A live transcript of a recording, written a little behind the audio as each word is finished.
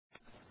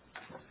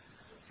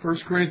1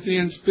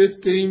 Corinthians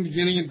 15,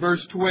 beginning at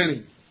verse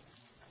 20.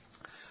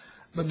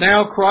 But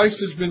now Christ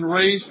has been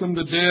raised from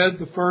the dead,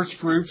 the first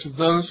fruits of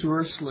those who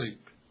are asleep.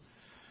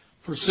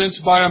 For since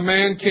by a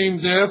man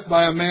came death,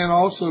 by a man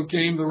also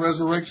came the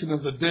resurrection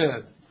of the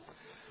dead.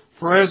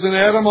 For as in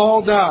Adam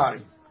all die,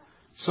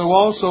 so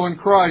also in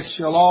Christ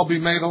shall all be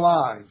made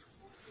alive.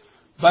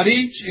 But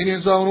each in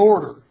his own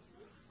order.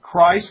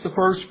 Christ the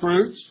first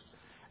fruits,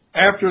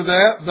 after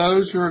that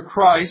those who are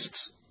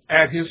Christ's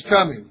at his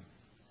coming.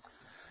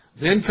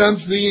 Then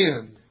comes the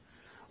end,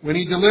 when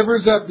he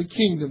delivers up the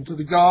kingdom to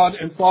the God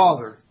and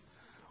Father,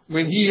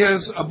 when he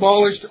has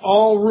abolished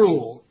all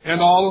rule and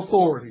all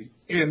authority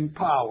and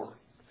power.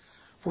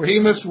 For he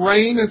must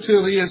reign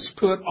until he has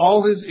put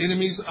all his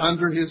enemies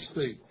under his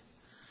feet.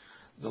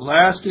 The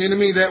last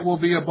enemy that will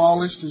be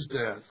abolished is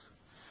death.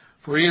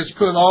 For he has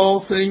put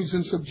all things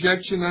in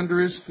subjection under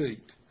his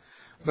feet.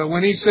 But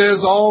when he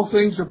says all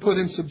things are put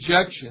in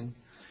subjection,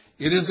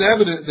 it is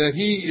evident that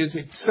he is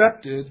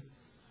accepted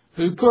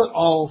who put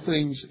all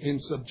things in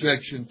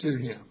subjection to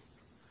him.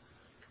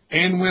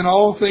 And when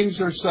all things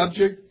are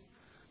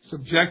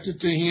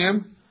subjected to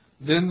him,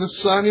 then the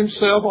Son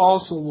himself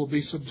also will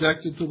be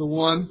subjected to the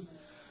one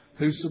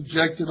who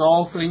subjected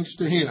all things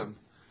to him,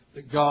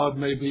 that God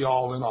may be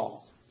all in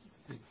all.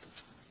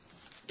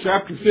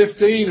 Chapter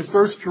 15 of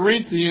 1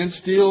 Corinthians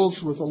deals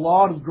with a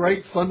lot of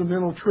great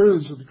fundamental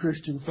truths of the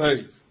Christian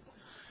faith.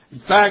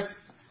 In fact,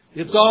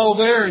 it's all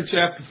there in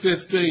chapter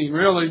 15,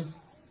 really.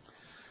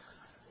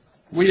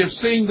 We have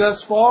seen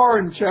thus far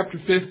in chapter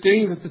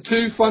 15 that the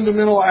two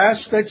fundamental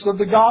aspects of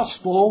the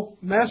gospel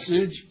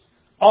message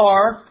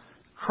are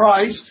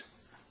Christ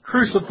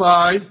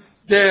crucified,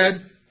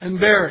 dead, and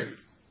buried.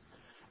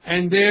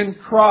 And then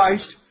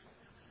Christ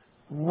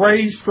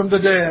raised from the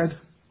dead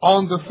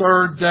on the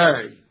third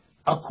day,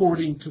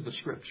 according to the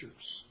Scriptures.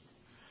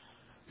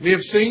 We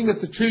have seen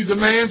that the two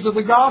demands of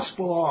the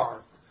gospel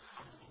are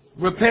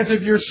repent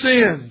of your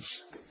sins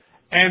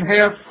and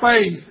have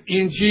faith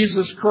in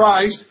Jesus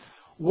Christ,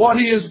 what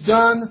He has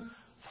done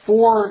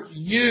for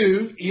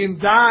you in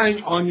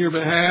dying on your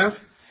behalf,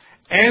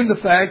 and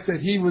the fact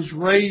that He was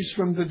raised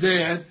from the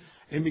dead.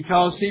 And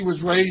because He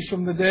was raised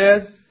from the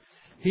dead,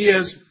 He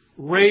has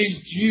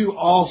raised you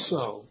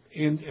also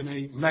in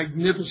a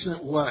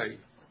magnificent way,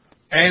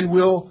 and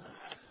will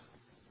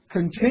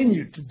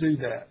continue to do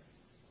that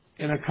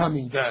in a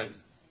coming day.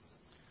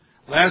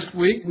 Last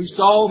week we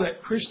saw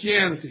that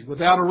Christianity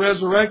without a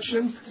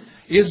resurrection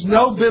is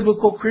no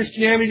biblical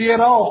Christianity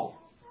at all.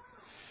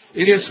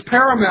 It is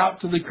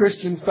paramount to the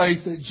Christian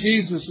faith that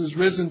Jesus is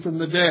risen from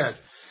the dead.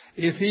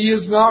 If He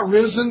is not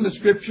risen, the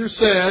Scripture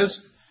says,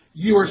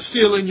 you are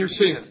still in your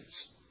sins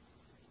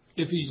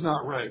if He's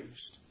not raised.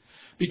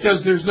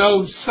 Because there's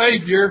no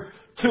Savior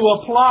to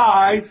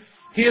apply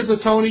His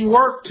atoning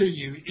work to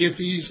you if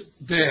He's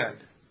dead.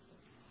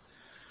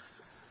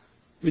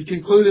 We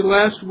concluded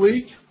last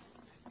week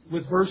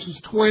with verses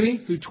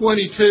 20 through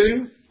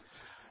 22,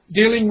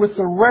 dealing with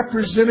the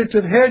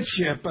representative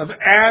headship of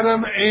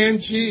Adam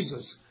and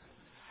Jesus.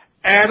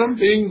 Adam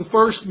being the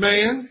first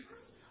man,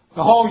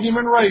 the whole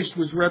human race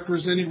was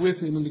represented with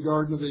him in the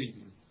Garden of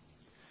Eden.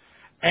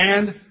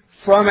 And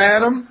from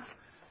Adam,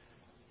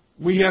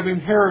 we have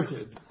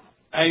inherited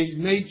a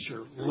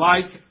nature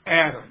like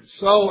Adam.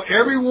 So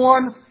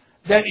everyone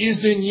that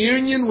is in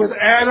union with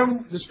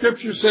Adam, the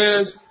Scripture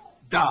says,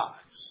 dies.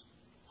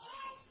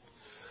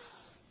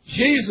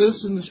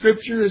 Jesus in the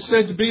Scripture is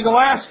said to be the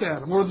last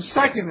Adam, or the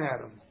second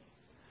Adam.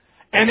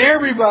 And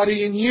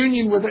everybody in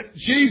union with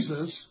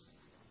Jesus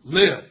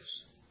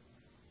lives.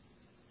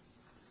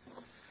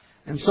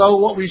 And so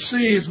what we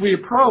see as we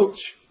approach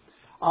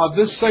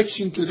this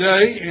section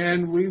today,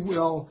 and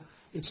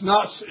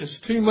it's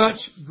too much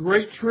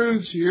great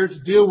truths here to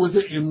deal with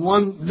it in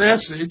one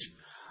message.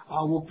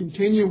 We'll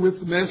continue with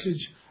the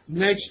message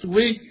next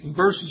week in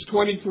verses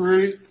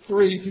 23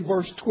 through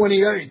verse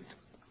 28.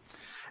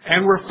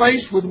 And we're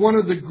faced with one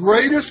of the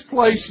greatest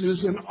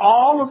places in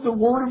all of the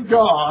Word of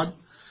God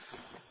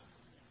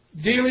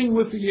dealing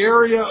with the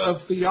area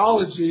of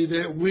theology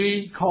that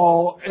we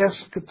call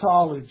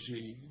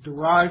eschatology,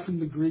 derived from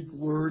the Greek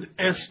word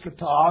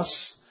eschatos,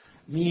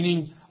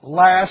 meaning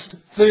last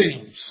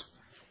things.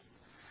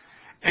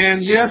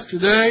 And yes,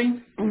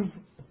 today,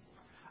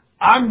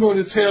 I'm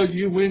going to tell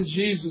you when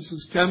Jesus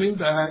is coming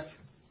back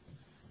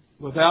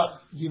without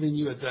giving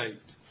you a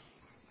date.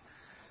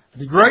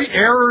 The great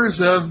errors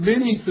of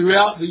many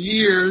throughout the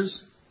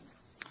years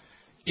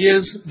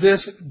is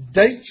this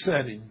date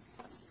setting.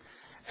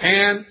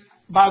 And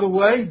by the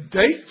way,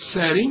 date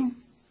setting,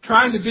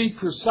 trying to be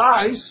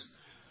precise,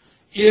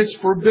 is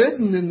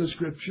forbidden in the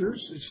Scriptures.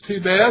 It's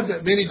too bad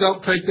that many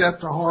don't take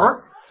that to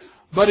heart.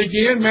 But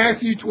again,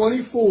 Matthew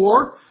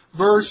 24,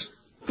 verse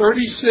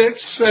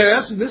 36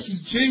 says, and this is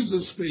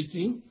Jesus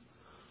speaking,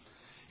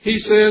 He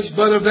says,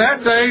 but of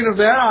that day and of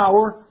that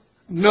hour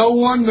no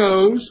one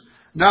knows,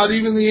 not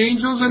even the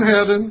angels in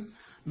heaven,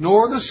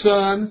 nor the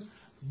Son,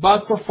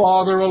 but the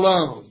Father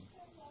alone.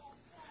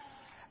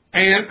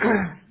 And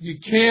you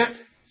can't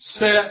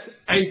set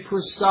a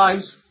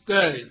precise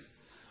day.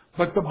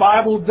 But the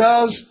Bible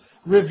does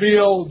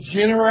reveal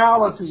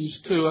generalities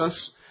to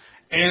us,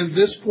 and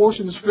this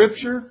portion of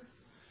Scripture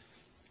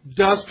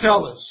does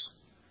tell us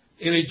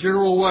in a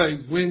general way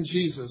when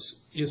Jesus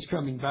is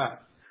coming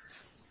back.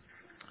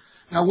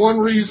 Now, one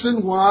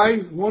reason why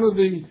one of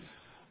the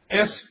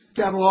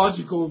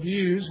eschatological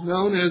views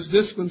known as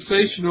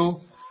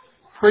dispensational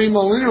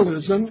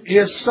premillennialism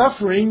is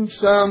suffering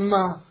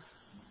some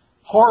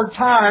hard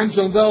times,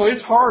 although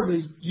it's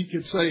hardly, you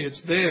could say it's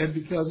dead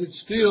because it's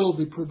still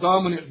the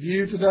predominant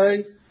view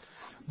today,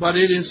 but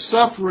it is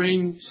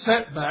suffering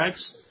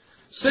setbacks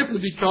simply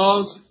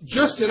because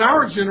just in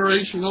our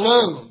generation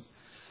alone,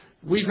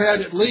 we've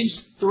had at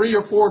least 3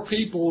 or 4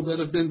 people that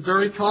have been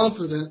very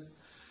confident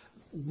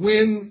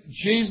when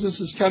Jesus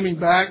is coming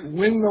back,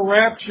 when the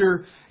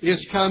rapture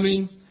is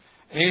coming,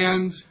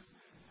 and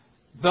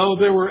though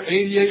there were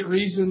 88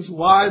 reasons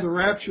why the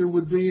rapture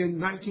would be in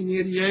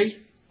 1988,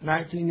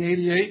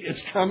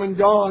 it's come and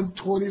gone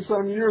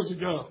 20-some years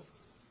ago.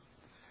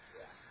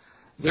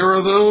 There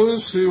are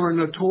those who are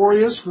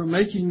notorious for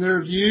making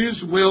their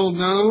views well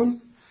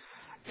known,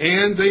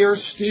 and they are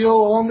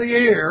still on the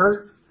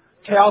air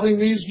touting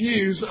these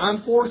views,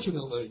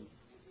 unfortunately.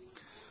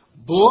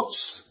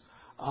 Books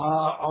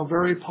are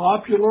very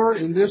popular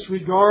in this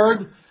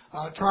regard,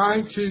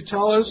 trying to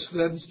tell us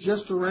that it's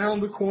just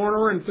around the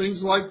corner and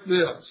things like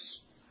this.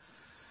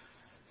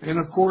 And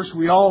of course,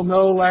 we all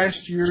know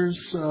last year's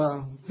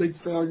big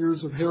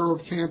failures of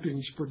Harold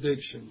Camping's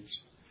predictions.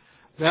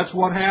 That's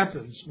what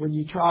happens when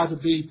you try to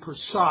be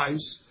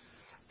precise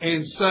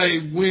and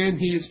say when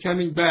He is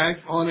coming back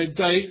on a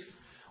date.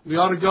 We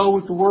ought to go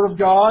with the Word of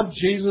God.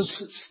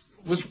 Jesus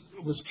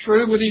was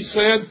true when He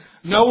said,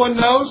 no one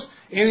knows,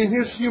 and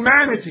in His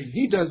humanity,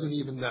 He doesn't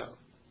even know.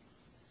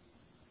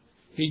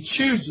 He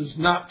chooses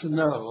not to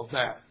know of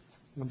that.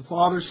 When the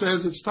Father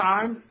says it's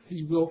time,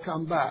 He will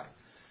come back.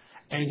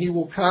 And He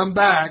will come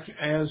back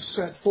as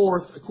set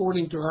forth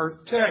according to our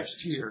text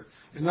here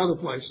and other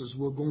places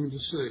we're going to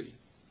see.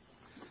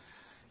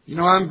 You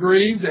know, I'm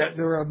grieved that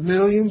there are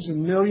millions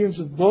and millions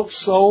of books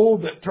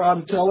sold that try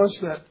to tell us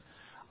that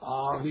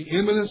the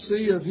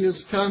imminency of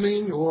His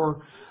coming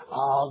or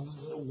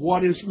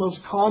what is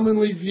most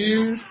commonly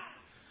viewed.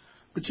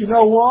 But you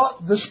know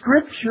what? The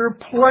Scripture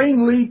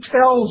plainly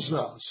tells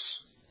us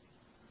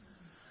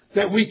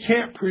that we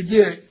can't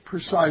predict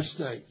precise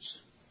dates.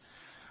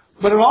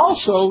 But it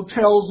also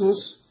tells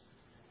us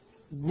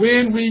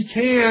when we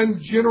can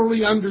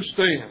generally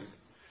understand.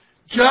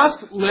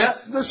 Just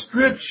let the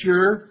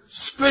Scripture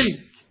speak.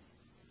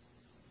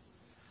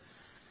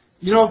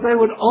 You know, if they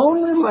would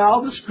only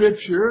allow the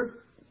Scripture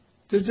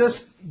to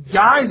just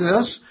guide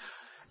us,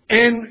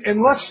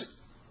 and let's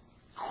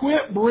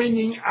quit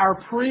bringing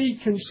our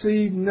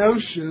preconceived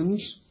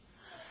notions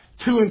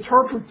to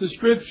interpret the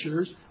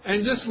Scriptures,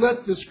 and just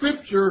let the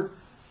Scripture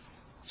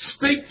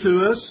speak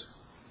to us,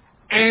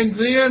 and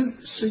then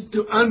seek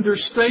to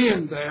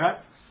understand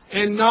that,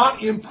 and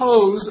not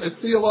impose a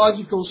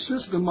theological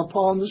system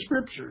upon the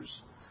Scriptures.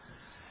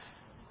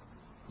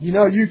 You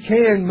know, you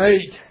can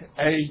make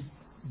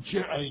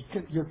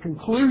your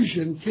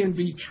conclusion can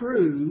be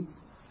true,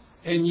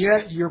 and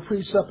yet your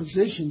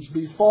presuppositions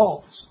be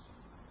false.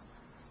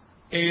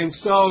 And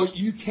so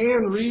you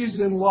can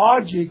reason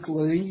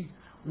logically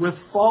with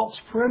false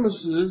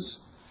premises,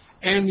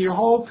 and your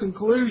whole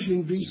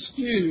conclusion be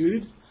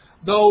skewed,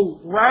 though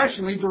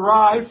rationally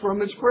derived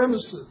from its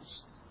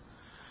premises.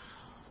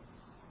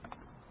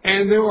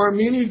 And there are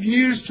many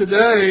views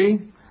today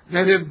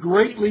that have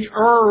greatly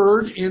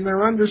erred in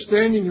their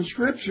understanding of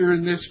Scripture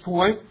in this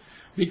point,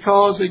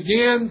 because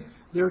again,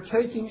 they're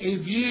taking a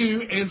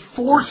view and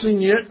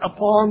forcing it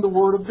upon the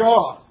Word of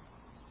God.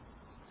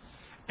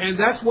 And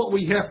that's what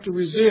we have to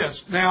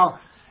resist. Now,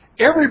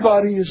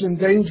 everybody is in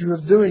danger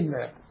of doing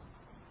that.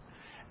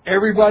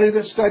 Everybody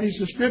that studies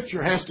the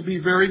Scripture has to be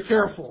very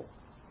careful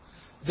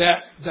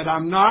that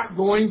I'm not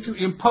going to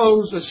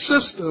impose a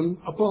system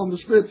upon the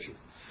Scripture.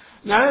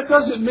 Now, that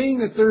doesn't mean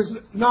that there's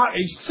not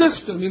a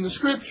system in the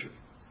Scripture,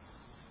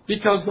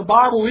 because the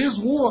Bible is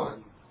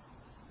one.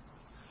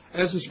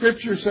 As the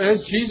Scripture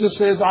says, Jesus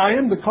says, I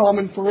am the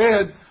common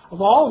thread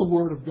of all the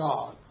Word of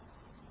God.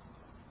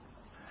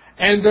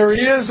 And there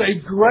is a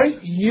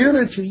great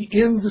unity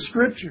in the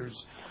Scriptures.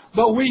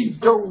 But we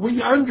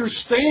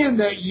understand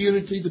that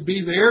unity to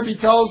be there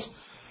because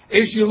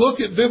as you look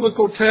at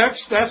biblical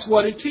texts, that's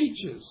what it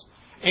teaches.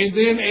 And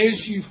then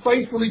as you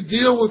faithfully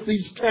deal with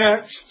these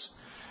texts,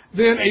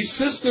 then a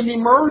system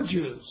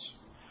emerges.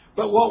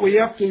 But what we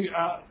have to,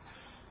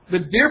 the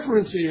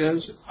difference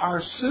is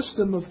our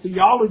system of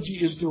theology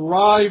is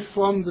derived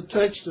from the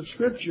text of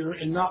Scripture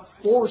and not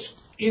forced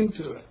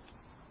into it.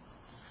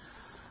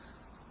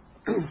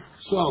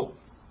 So,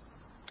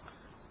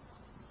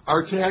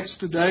 our text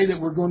today that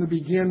we're going to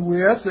begin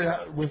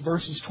with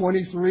verses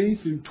 23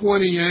 through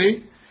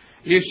 28,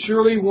 is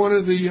surely one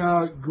of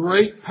the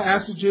great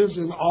passages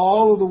in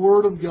all of the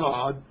Word of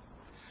God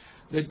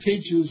that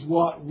teaches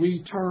what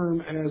we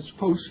term as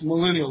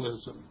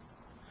postmillennialism.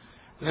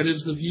 That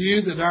is the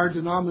view that our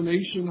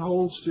denomination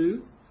holds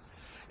to.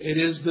 It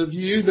is the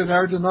view that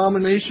our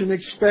denomination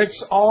expects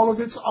all of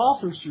its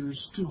officers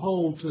to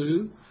hold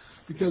to,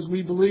 because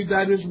we believe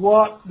that is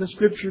what the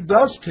Scripture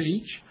does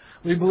teach.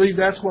 We believe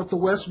that's what the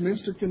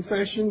Westminster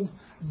Confession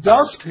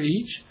does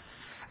teach.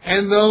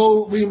 And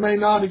though we may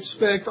not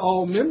expect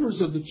all members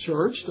of the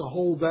church to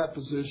hold that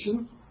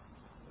position,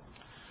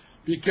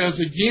 because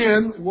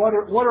again, what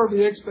are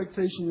the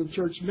expectations of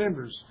church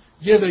members?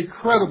 Give a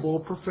credible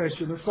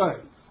profession of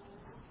faith.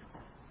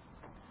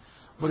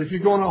 But if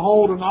you're going to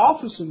hold an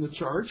office in the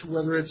church,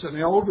 whether it's an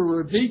elder or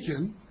a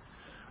deacon,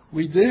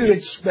 we do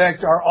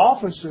expect our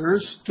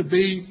officers to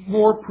be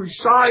more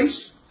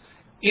precise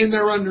in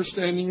their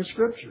understanding of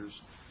Scriptures.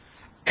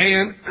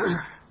 And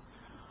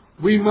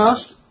we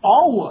must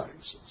always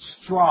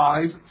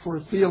strive for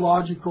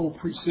theological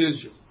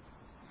precision.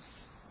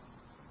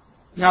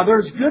 Now,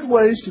 there's good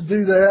ways to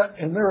do that,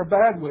 and there are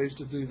bad ways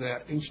to do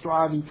that in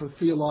striving for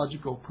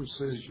theological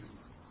precision.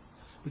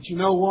 But you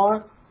know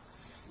what?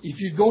 If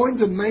you're going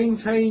to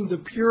maintain the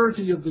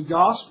purity of the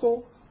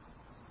gospel,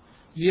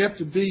 you have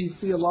to be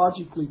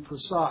theologically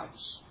precise.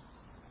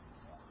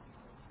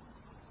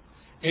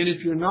 And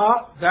if you're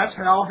not, that's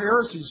how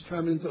heresies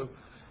come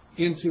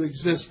into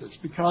existence,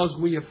 because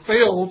we have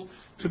failed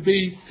to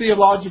be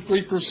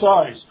theologically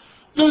precise.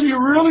 Do you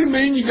really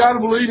mean you got to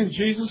believe in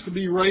Jesus to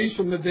be raised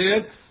from the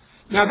dead?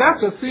 Now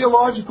that's a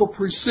theological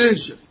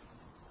precision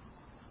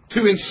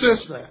to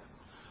insist that.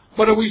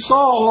 But we saw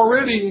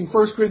already in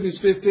 1 Corinthians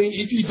 15,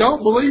 if you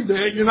don't believe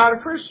that, you're not a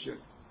Christian.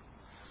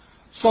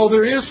 So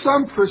there is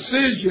some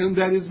precision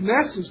that is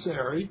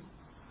necessary.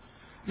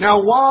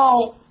 Now,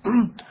 while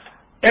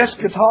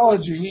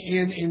eschatology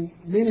in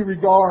many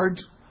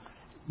regards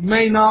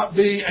may not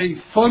be a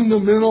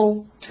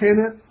fundamental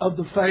tenet of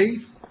the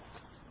faith,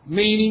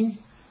 meaning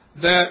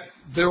that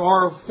there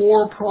are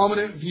 4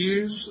 prominent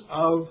views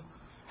of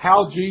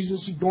how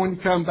Jesus is going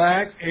to come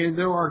back, and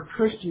there are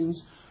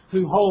Christians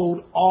who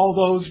hold all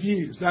those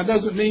views. That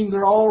doesn't mean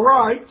they're all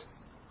right,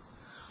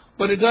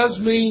 but it does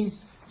mean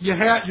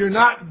you're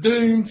not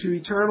doomed to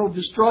eternal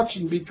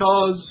destruction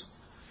because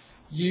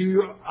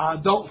you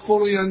don't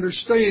fully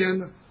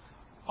understand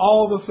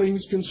all the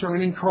things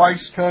concerning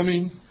Christ's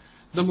coming,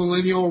 the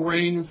millennial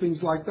reign, and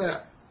things like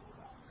that.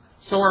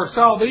 So our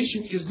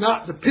salvation is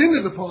not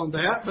dependent upon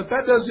that, but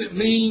that doesn't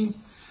mean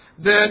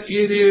that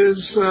it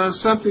is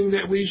something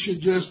that we should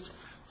just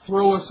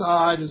throw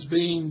aside as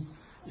being,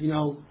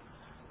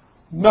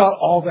 not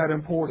all that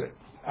important.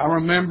 I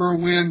remember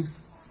when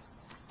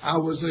I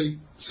was a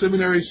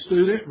seminary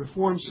student,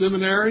 Reformed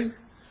Seminary,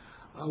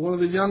 one of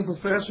the young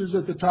professors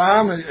at the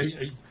time,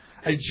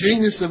 a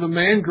genius of a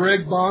man,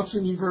 Greg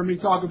Bonson, you've heard me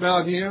talk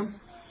about him.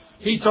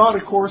 He taught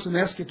a course in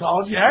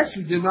eschatology. I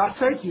actually did not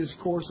take his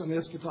course in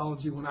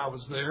eschatology when I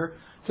was there.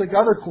 I took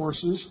other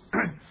courses.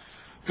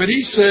 But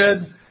he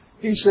says,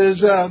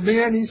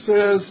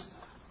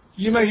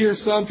 you may hear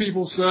some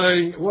people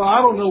say, well, I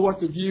don't know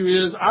what the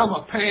view is. I'm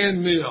a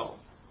pan mill.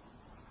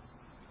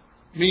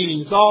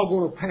 Meaning it's all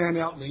going to pan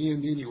out in the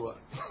end anyway.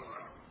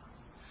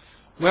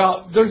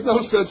 Well, there's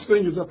no such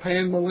thing as a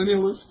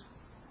pan-millennialist.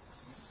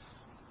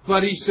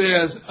 But he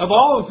says, of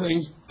all the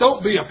things,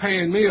 don't be a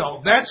pan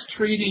mill. That's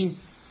treating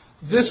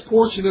this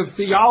portion of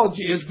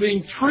theology as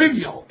being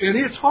trivial. And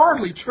it's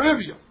hardly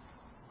trivial,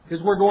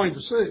 as we're going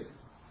to see.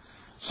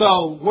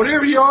 So,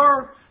 whatever you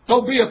are,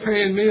 don't be a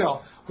pan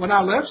mill. When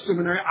I left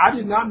seminary, I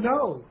did not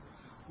know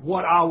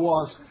what I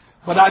was.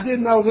 But I did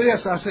know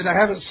this. I said, I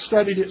haven't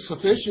studied it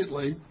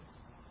sufficiently.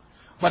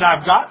 But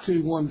I've got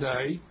to one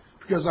day,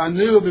 because I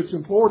knew of its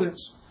importance.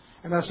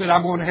 And I said,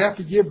 I'm going to have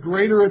to give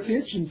greater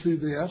attention to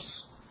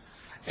this.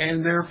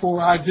 And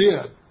therefore I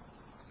did.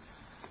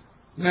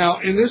 Now,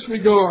 in this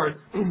regard,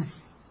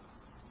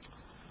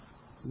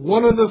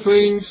 one of the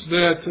things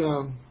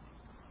that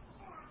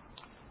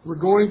we're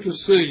going to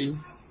see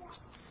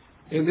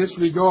in this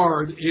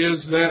regard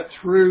is that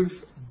truth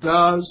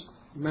does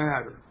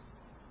matter.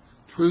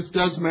 Truth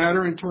does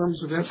matter in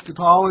terms of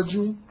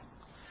eschatology.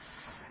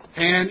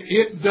 And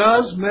it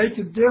does make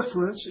a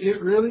difference. It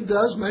really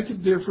does make a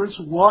difference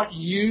what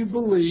you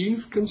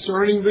believe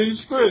concerning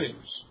these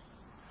things.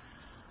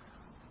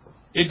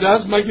 It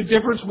does make a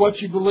difference what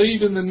you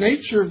believe in the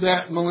nature of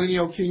that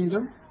millennial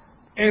kingdom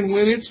and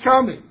when it's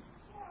coming.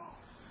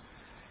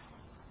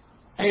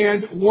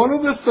 And one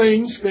of the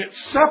things that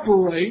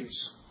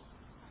separates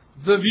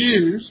the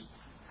views,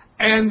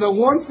 and the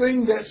one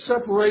thing that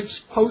separates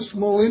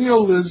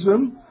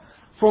postmillennialism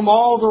from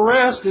all the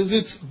rest, is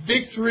its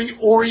victory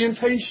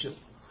orientation.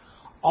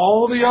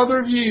 All the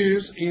other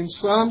views, in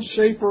some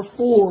shape or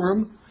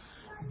form,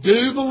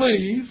 do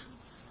believe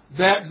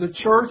that the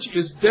church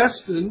is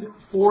destined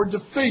for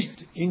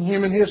defeat in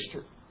human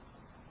history.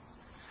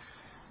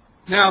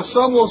 Now,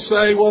 some will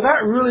say, well,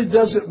 that really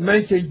doesn't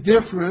make a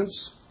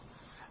difference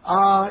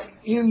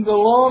in the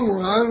long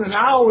run. And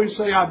I always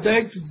say, I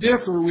beg to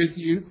differ with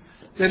you,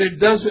 that it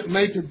doesn't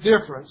make a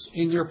difference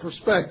in your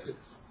perspective.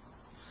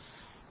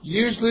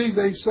 Usually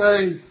they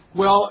say,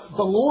 well,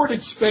 the Lord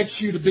expects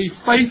you to be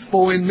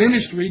faithful in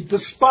ministry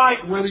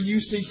despite whether you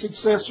see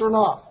success or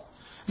not.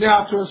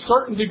 Now, to a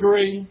certain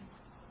degree,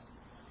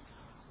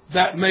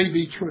 that may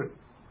be true.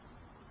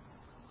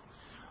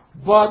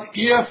 But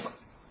if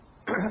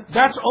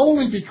that's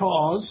only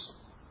because,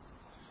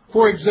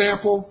 for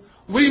example,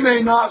 we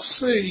may not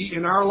see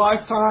in our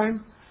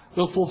lifetime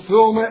the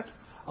fulfillment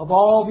of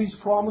all these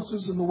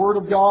promises in the Word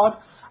of God.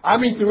 I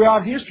mean,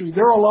 throughout history,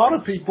 there are a lot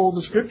of people,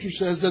 the Scripture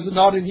says, does it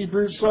not in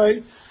Hebrews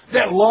say,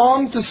 that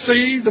long to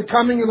see the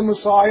coming of the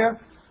Messiah,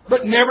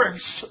 but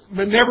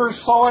never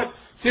saw it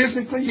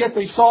physically, yet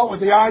they saw it with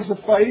the eyes of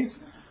faith.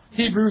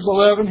 Hebrews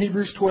 11,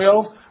 Hebrews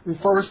 12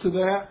 refers to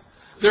that.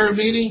 There are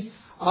many,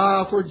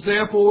 for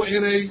example,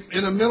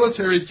 in a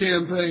military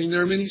campaign,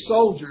 there are many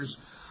soldiers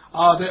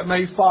that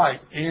may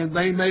fight, and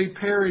they may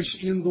perish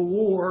in the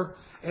war,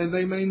 and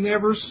they may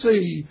never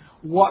see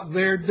what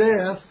their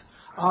death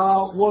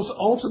was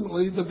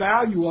ultimately the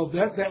value of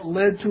that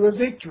led to a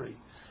victory.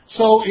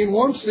 So in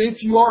one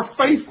sense, you are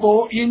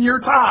faithful in your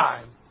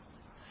time.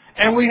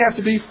 And we have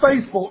to be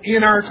faithful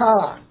in our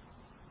time.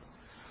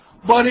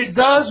 But it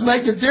does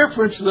make a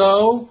difference,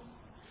 though,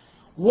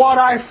 what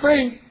I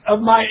think of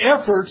my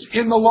efforts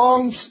in the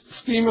long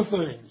scheme of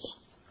things.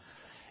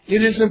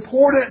 It is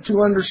important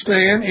to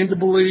understand and to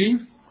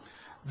believe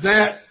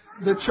that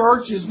the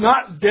church is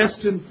not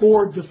destined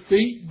for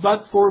defeat,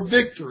 but for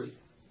victory.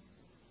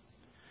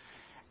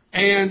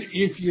 And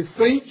if you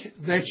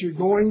think that you're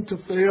going to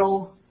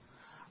fail,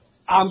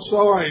 I'm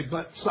sorry,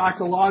 but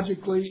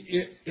psychologically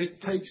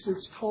it takes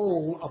its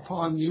toll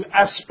upon you.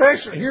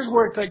 Especially, here's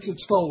where it takes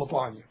its toll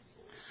upon you.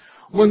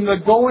 When the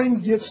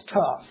going gets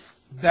tough,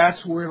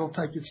 that's where it'll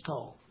take its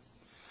toll.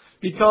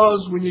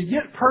 Because when you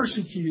get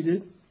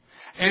persecuted,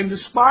 and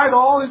despite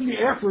all of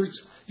your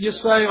efforts, you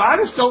say, I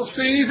just don't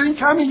see anything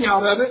coming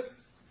out of it.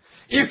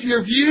 If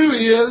your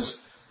view is,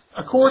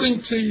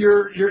 according to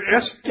your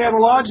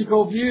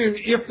eschatological view,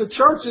 if the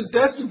church is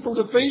destined for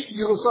defeat,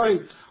 you'll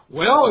say,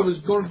 well, it was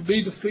going to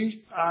be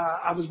defeat.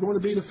 I was going to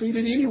be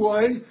defeated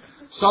anyway,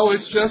 so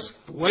it's just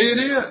the way it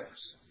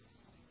is.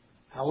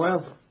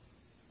 However,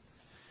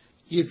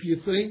 if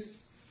you think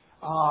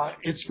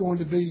it's going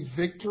to be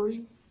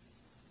victory,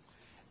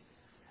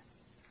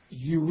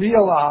 you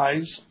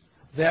realize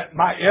that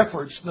my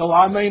efforts, though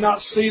I may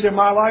not see it in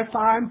my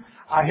lifetime,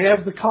 I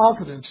have the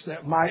confidence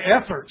that my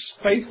efforts,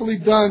 faithfully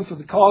done for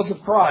the cause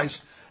of Christ,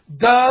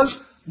 does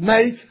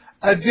make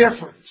a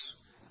difference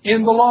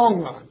in the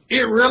long run.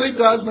 It really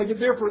does make a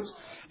difference.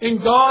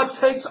 And God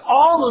takes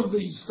all of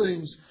these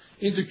things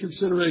into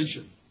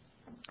consideration.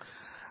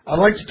 I'd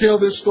like to tell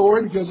this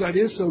story because that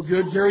is so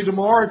good. Gary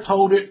DeMar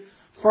told it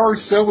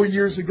first several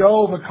years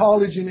ago of a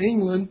college in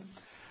England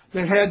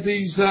that had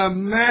these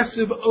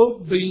massive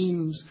oak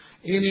beams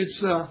in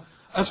its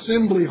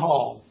assembly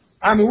hall.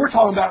 I mean, we're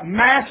talking about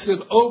massive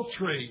oak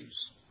trees.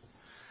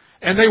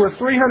 And they were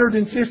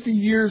 350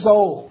 years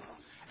old.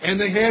 And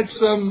they had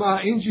some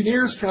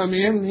engineers come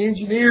in, and the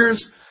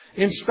engineers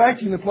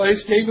inspecting the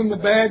place gave them the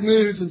bad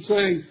news and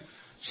say,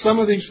 some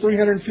of these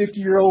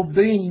 350-year-old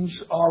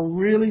beams are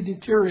really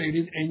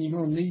deteriorated and you're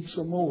going to need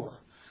some more.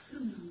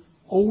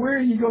 Well, where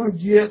are you going to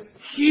get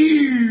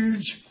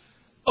huge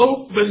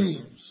oak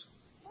beams?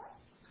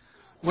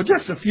 Well,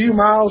 just a few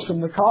miles from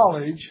the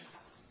college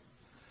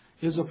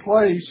is a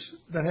place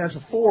that has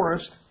a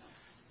forest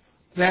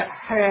that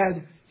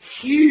had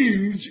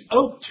huge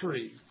oak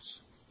trees.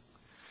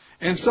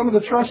 And some of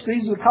the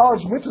trustees of the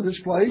college went to this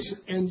place,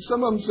 and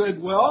some of them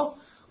said, well,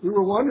 we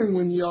were wondering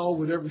when y'all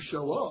would ever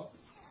show up.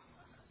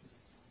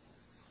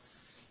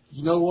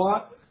 You know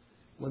what?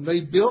 When they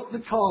built the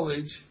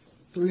college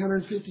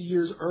 350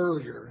 years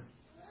earlier,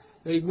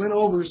 they went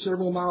over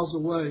several miles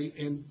away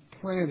and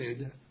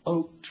planted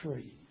oak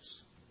trees.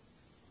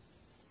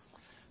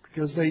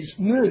 Because they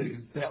knew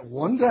that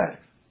one day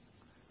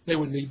they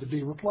would need to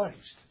be replaced.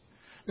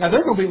 Now,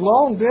 they're going to be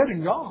long dead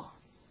and gone.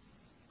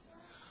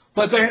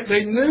 But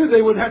they knew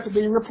they would have to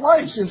be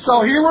replaced. And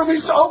so here were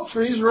these oak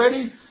trees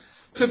ready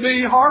to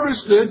be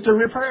harvested to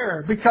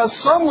repair. Because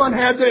someone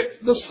had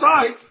the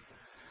sight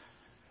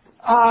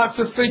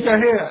to think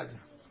ahead.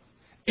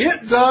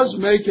 It does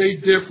make a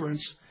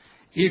difference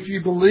if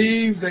you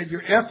believe that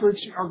your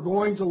efforts are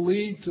going to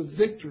lead to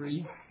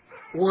victory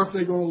or if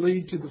they're going to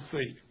lead to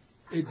defeat.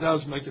 It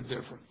does make a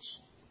difference.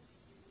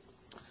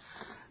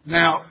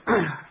 Now,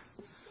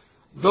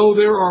 though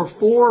there are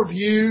 4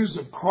 views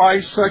of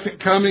Christ's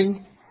second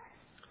coming,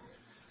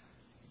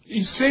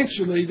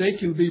 essentially they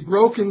can be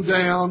broken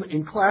down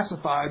and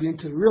classified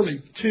into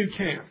really 2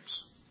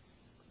 camps.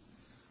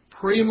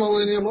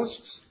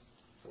 Premillennialists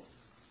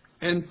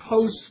and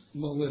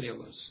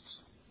postmillennialists.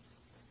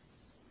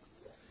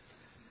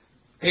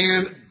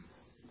 And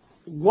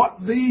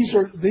what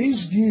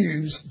these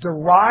views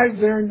derive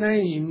their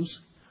names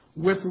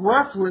with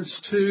reference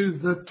to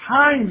the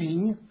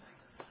timing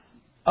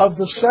of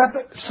the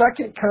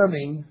second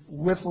coming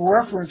with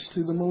reference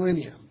to the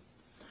millennium.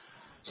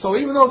 So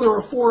even though there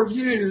are 4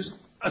 views,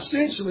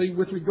 essentially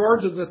with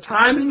regard to the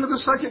timing of the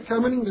second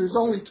coming, there's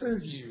only 2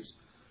 views,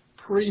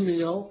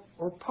 pre-mill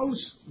or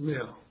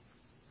post-mill.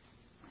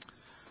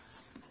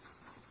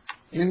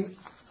 In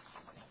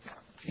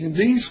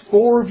these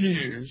 4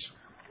 views,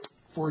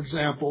 for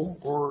example,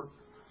 or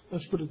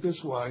let's put it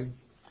this way,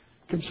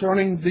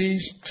 concerning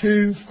these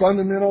two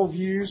fundamental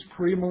views,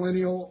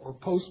 premillennial or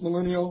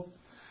postmillennial.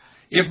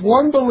 If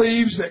one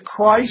believes that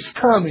Christ's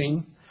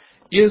coming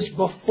is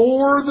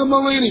before the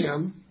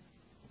millennium,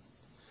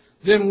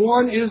 then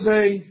one is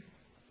a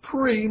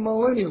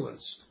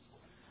premillennialist.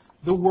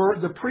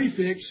 The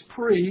prefix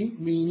pre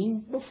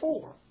meaning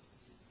before.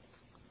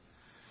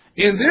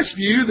 In this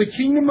view, the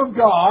kingdom of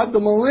God, the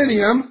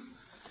millennium,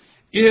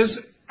 is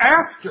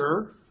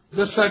after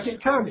the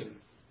second coming.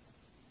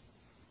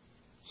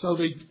 So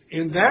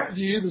in that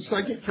view, the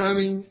second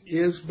coming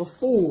is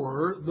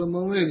before the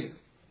millennium.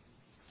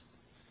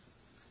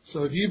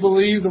 So if you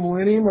believe the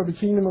millennium or the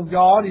kingdom of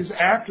God is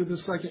after the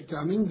second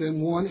coming,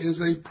 then one is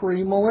a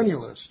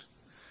premillennialist.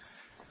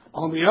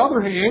 On the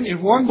other hand,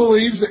 if one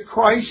believes that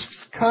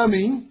Christ's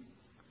coming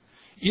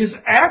is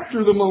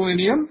after the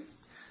millennium,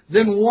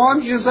 then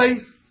one is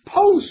a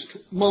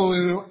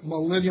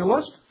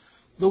post-millennialist,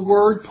 the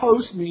word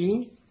post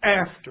meaning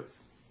after.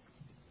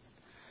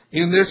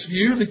 In this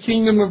view, the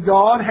kingdom of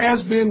God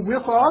has been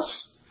with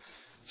us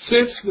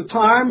since the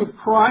time of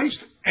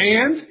Christ,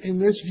 and in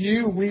this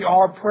view, we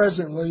are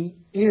presently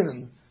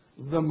in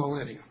the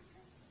millennium.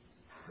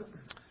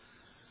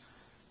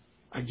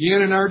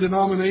 Again, in our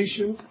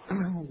denomination,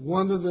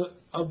 one of the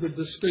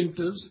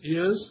distinctives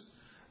is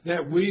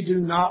that we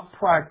do not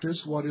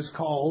practice what is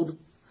called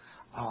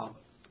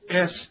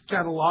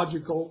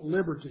eschatological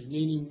liberty,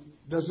 meaning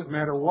it doesn't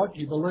matter what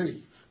you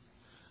believe.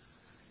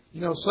 You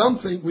know, some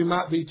think we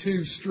might be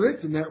too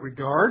strict in that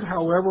regard.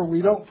 However,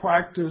 we don't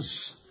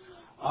practice,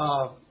 if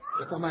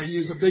I might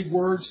use a big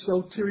word,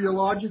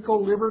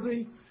 soteriological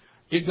liberty.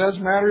 It does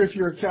matter if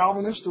you're a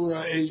Calvinist or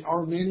a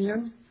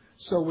Arminian.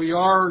 So we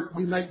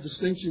make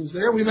distinctions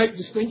there. We make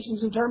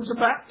distinctions in terms of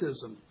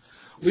baptism.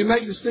 We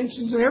make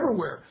distinctions in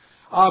everywhere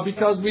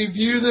because we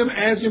view them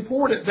as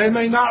important. They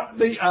may not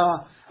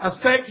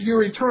affect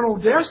your eternal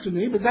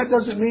destiny, but that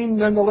doesn't mean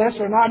nonetheless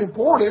they're not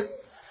important.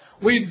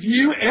 We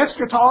view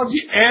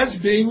eschatology as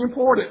being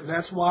important.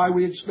 That's why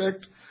we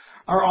expect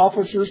our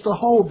officers to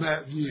hold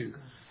that view.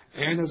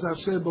 And as I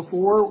said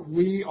before,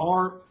 we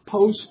are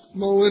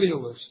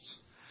post-millennialists.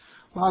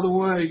 By the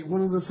way,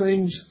 one of the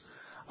things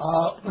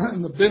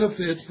and the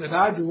benefits that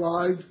I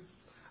derived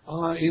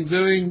in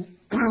doing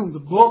the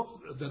book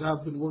that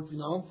I've been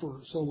working on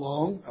for so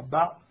long,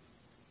 about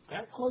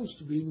that close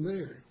to being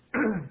there,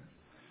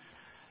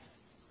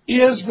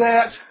 is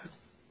that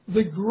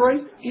the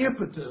great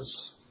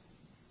impetus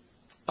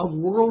of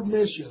world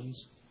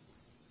missions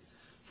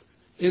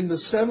in the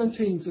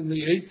 17th and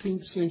the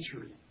 18th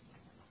century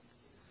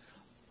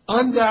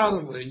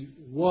undoubtedly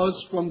was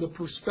from the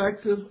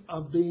perspective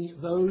of being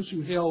those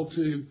who held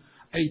to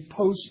a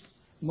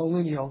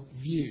post-millennial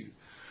view,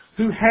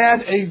 who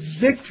had a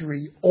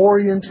victory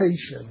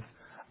orientation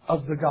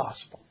of the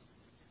gospel.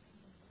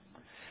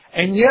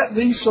 And yet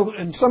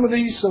some of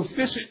these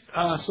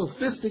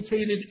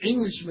sophisticated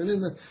Englishmen,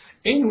 and the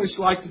English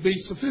like to be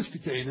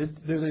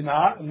sophisticated, do they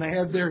not? And they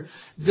have their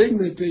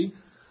dignity,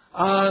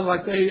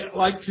 like they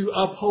like to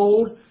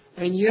uphold,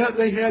 and yet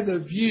they had a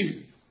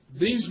view.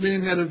 These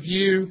men had a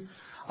view,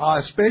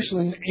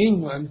 especially in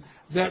England,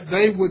 that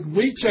they would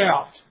reach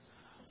out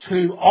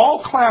to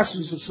all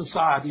classes of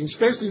society,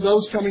 especially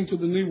those coming to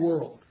the New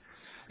World.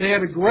 They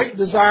had a great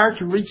desire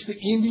to reach the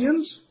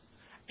Indians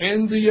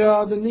and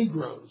the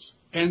Negroes,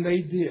 and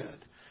they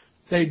did.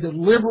 They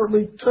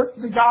deliberately took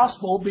the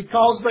gospel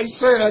because they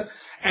said,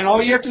 and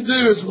all you have to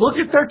do is look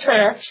at their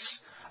texts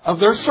of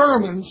their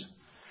sermons,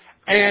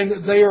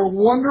 and they are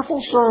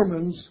wonderful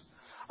sermons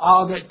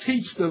that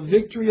teach the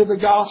victory of the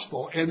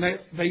gospel. And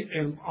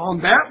on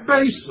that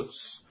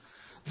basis,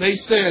 they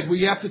said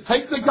we have to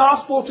take the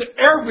gospel to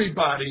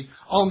everybody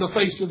on the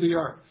face of the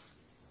earth.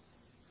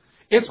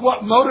 It's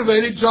what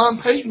motivated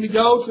John Peyton to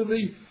go to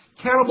the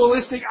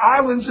cannibalistic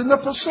islands in the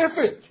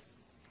Pacific.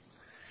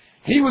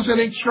 He was in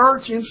a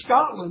church in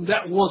Scotland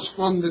that was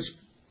from this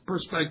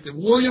perspective.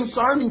 William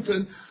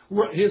Symington,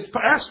 his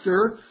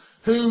pastor,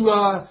 who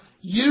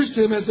used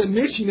him as a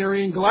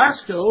missionary in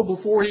Glasgow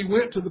before he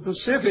went to the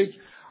Pacific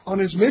on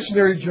his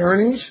missionary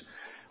journeys,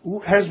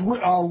 has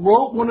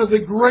wrote one of the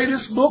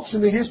greatest books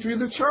in the history of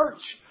the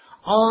church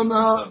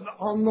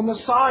on the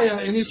Messiah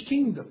and His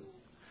kingdom.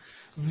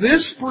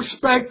 This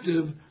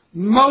perspective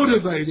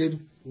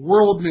motivated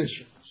world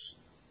missions.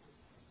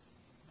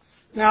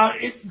 Now,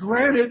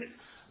 granted,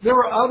 there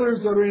are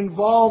others that are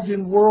involved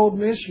in world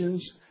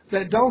missions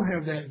that don't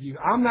have that view.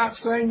 I'm not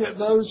saying that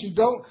those who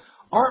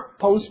aren't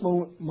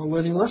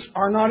post-millennialists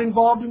are not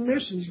involved in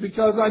missions,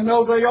 because I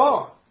know they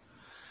are.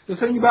 The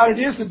thing about it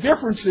is, the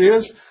difference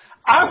is,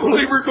 I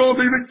believe we're going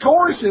to be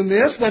victorious in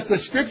this, that the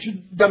Scripture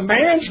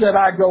demands that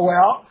I go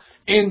out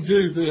and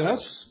do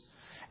this,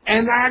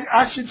 and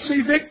I should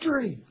see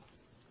victory.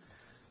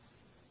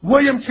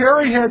 William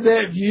Carey had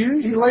that view.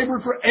 He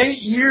labored for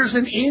 8 years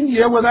in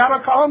India without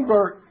a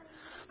convert.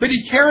 But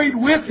he carried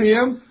with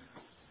him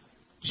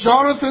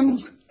Jonathan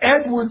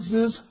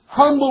Edwards'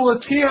 humble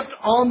attempt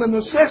on the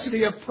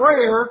necessity of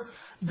prayer,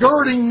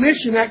 girding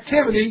mission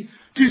activity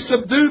to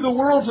subdue the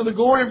world to the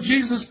glory of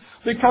Jesus,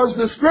 because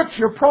the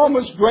Scripture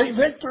promised great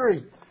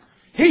victory.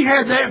 He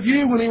had that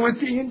view when he went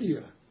to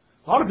India.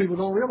 A lot of people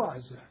don't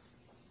realize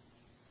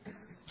that.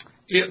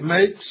 It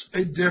makes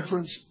a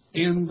difference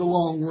in the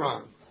long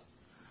run.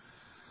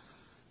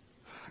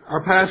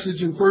 Our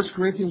passage in 1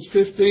 Corinthians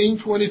 15,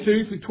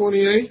 22 through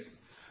 28.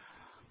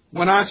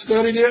 When I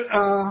studied it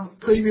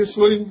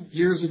previously,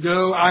 years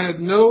ago, I had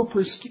no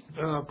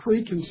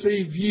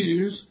preconceived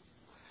views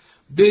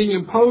being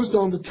imposed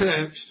on the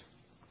text.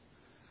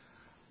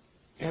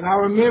 And I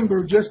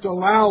remember just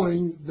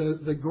allowing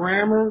the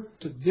grammar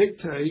to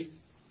dictate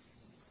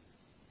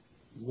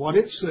what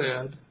it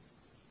said.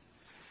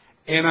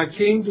 And I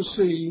came to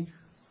see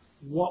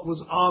what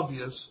was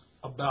obvious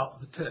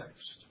about the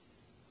text.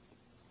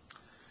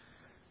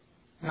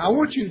 Now I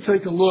want you to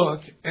take a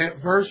look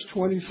at verse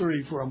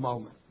 23 for a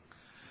moment.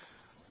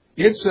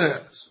 It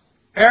says,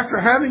 after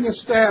having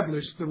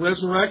established the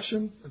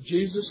resurrection of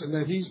Jesus and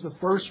that He's the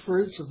first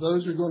fruits of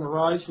those who are going to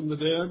rise from the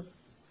dead,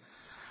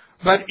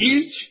 but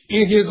each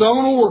in his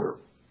own order,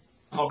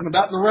 talking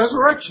about the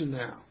resurrection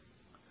now,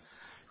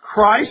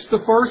 Christ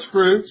the first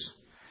fruits,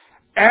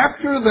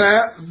 after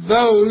that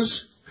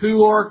those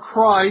who are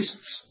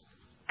Christ's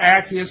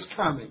at His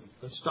coming.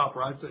 Let's stop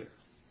right there.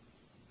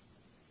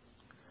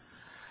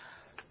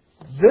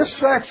 This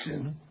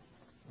section,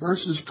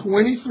 verses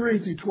 23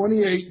 through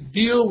 28,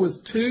 deal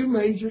with two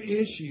major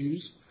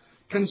issues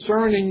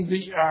concerning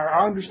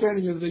our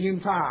understanding of the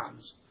end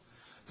times.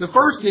 The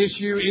first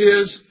issue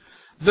is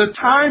the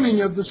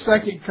timing of the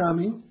second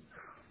coming.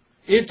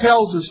 It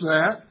tells us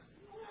that.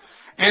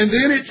 And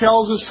then it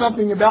tells us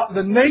something about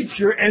the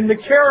nature and the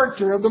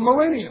character of the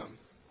millennium,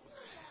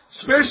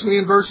 especially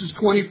in verses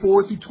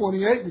 24 through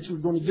 28, which we're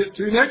going to get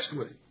to next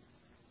week.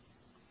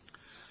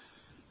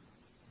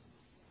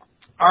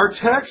 Our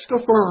text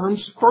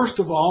affirms, first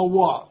of all,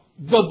 what?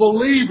 The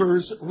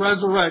believer's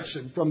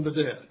resurrection from the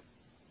dead.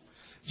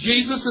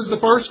 Jesus is the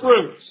first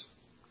fruits.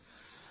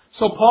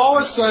 So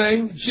Paul is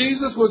saying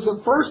Jesus was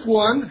the first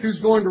one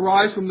who's going to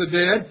rise from the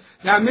dead.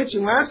 Now I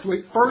mentioned last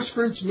week, first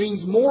fruits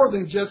means more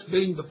than just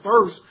being the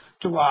first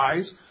to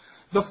rise.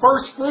 The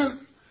first fruit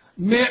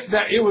meant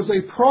that it was a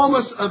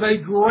promise of a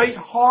great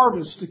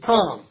harvest to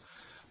come.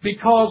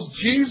 Because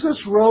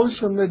Jesus rose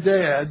from the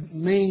dead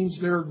means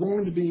there are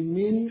going to be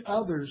many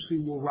others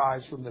who will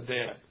rise from the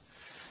dead.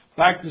 In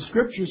fact, the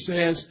Scripture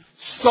says,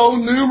 so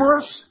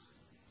numerous,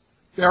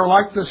 they're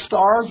like the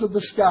stars of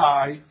the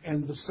sky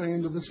and the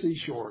sand of the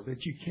seashore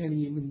that you can't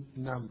even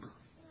number.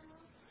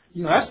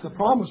 You know, that's the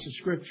promise of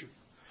Scripture.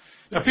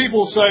 Now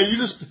people say,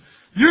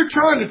 you're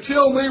trying to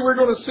tell me we're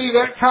going to see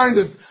that kind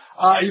of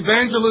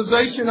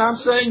evangelization. I'm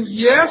saying,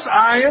 yes,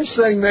 I am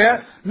saying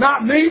that.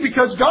 Not me,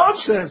 because God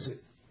says it.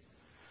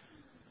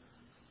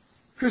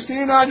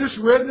 Christine and I just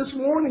read this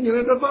morning in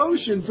a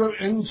devotion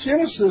in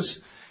Genesis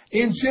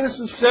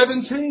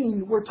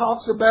 17, where it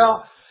talks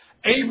about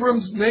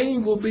Abram's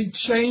name will be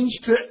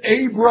changed to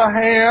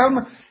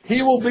Abraham.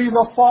 He will be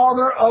the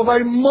father of a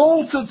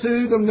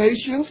multitude of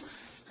nations.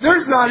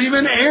 There's not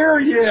even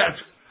heir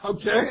yet,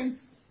 okay?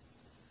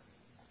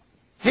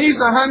 He's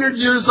 100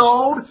 years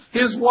old.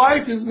 His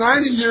wife is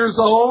 90 years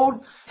old,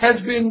 has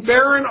been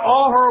barren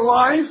all her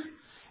life.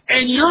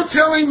 And you're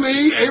telling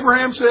me,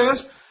 Abraham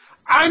says,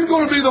 I'm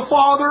going to be the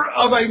father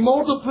of a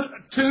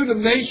multitude of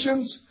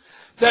nations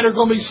that are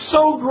going to be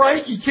so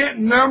great you can't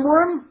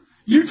number them?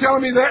 You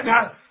telling me that?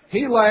 Now,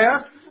 he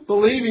laughed,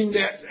 believing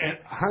that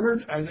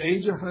at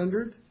age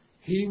 100,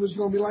 he was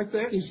going to be like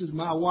that. He says,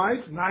 my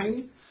wife, 90.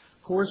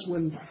 Of course,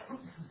 when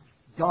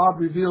God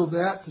revealed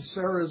that to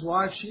Sarah's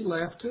wife, she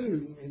laughed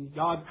too. And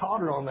God caught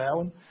her on that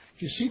one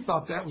because she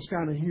thought that was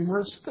kind of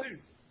humorous too.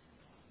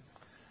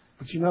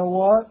 But you know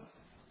what?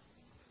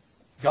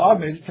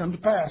 God made it come to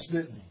pass,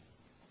 didn't He?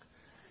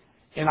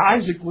 And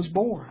Isaac was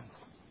born.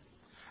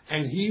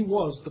 And he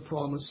was the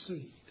promised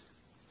seed.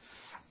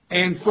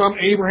 And from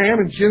Abraham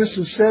in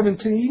Genesis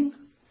 17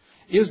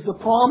 is the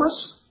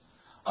promise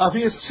of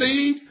his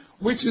seed,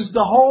 which is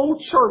the whole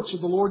church of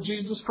the Lord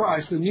Jesus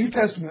Christ. The New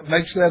Testament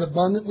makes that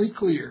abundantly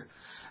clear,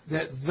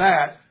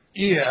 that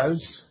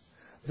is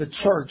the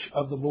church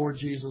of the Lord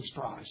Jesus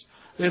Christ.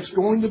 That's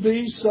going to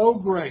be so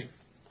great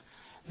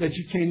that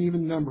you can't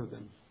even number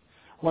them.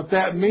 What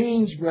that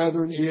means,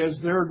 brethren, is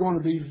there are going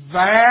to be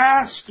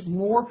vast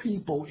more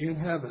people in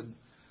heaven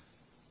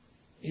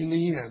in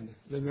the end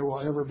than there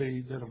will ever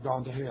be that have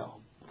gone to hell.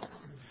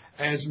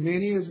 As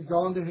many as have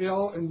gone to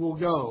hell and will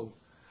go,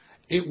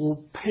 it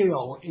will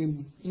pale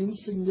in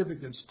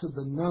insignificance to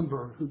the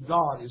number who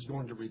God is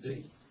going to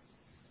redeem.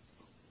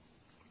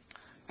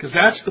 Because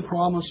that's the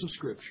promise of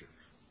Scripture.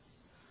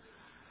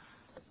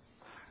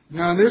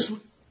 Now,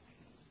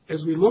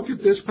 as we look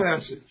at this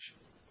passage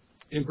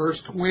in verse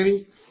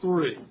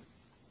 23,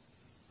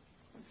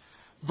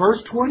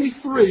 verse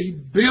 23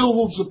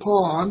 builds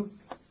upon,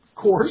 of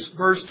course,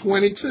 verse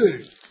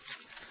 22.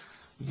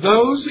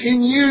 Those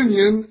in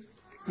union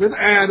with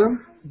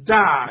Adam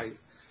die.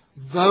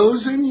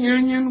 Those in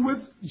union with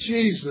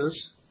Jesus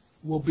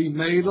will be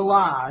made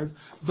alive,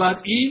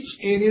 but each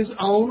in his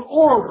own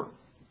order,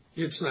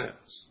 it says.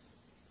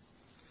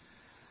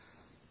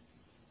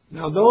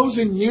 Now, those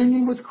in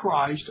union with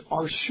Christ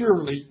are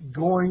surely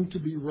going to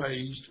be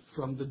raised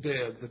from the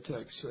dead, the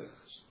text says.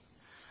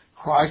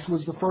 Christ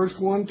was the first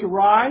one to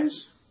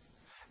rise,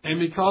 and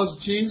because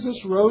Jesus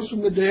rose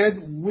from the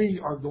dead, we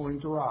are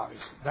going to rise.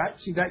 That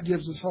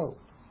gives us hope.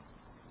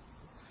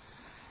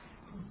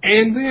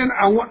 And then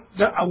I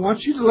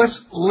want you to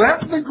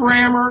let the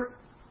grammar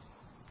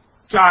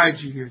guide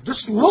you here.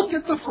 Just look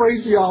at the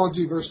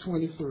phraseology, verse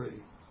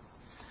 23.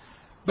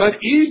 But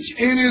each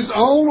in his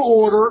own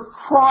order,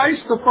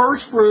 Christ the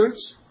first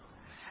fruits.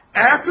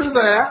 After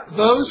that,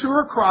 those who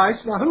are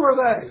Christ. Now, who are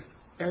they?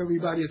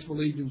 Everybody that's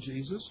believed in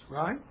Jesus,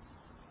 right?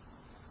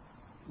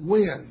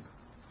 When?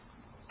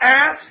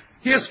 At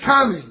His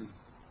coming.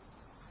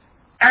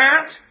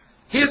 At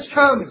His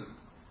coming.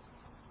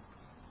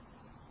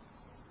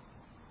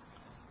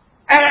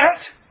 At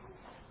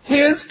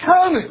His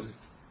coming.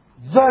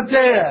 The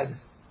dead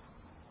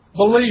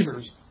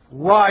believers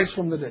rise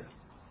from the dead.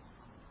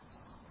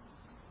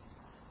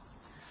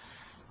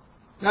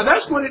 Now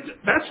that's what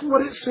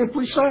it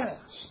simply says.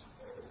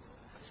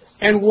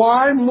 And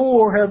why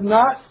more have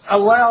not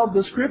allowed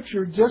the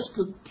Scripture just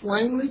to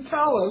plainly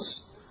tell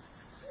us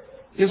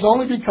is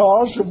only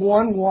because of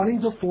one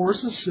wanting to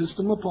force a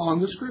system upon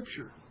the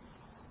Scripture.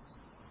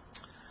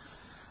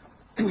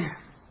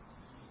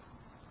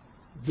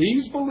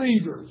 These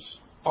believers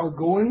are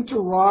going to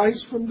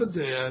rise from the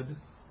dead.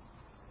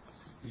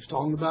 He's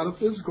talking about a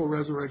physical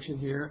resurrection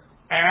here,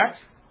 at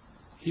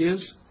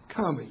His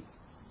coming.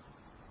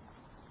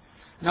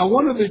 Now,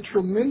 one of the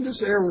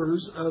tremendous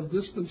errors of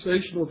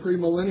dispensational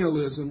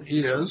premillennialism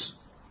is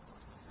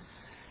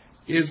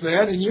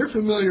that, and you're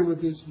familiar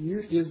with this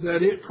view, is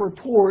that it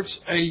purports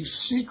a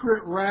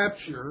secret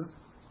rapture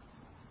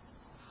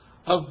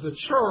of the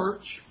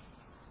church.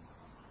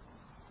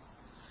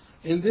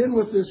 And then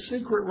with this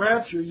secret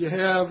rapture, you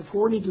have,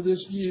 according to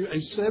this view,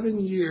 a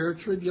 7-year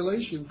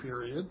tribulation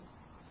period,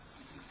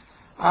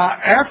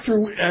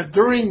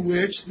 during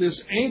which this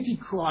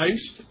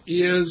Antichrist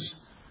is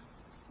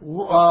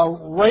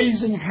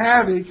raising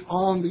havoc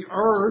on the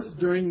earth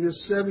during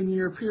this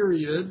 7-year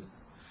period.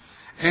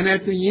 And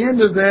at the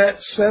end of that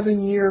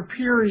 7-year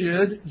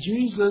period,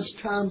 Jesus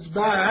comes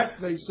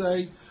back, they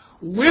say,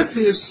 with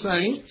His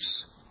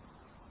saints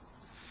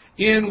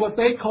in what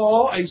they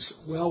call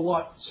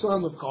what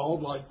some have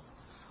called, like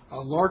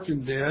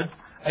Larkin did,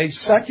 a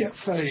second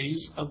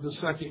phase of the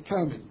second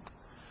coming.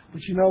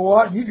 But you know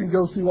what? You can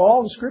go through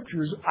all the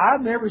Scriptures. I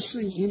never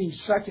see any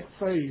second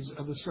phase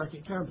of the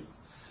second coming.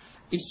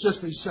 It's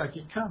just a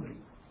second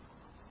coming.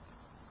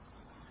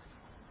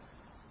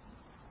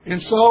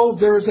 And so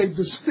there is a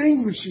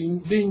distinguishing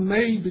being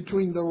made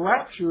between the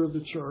rapture of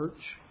the church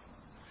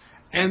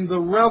and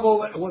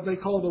what they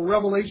call the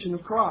revelation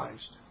of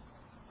Christ.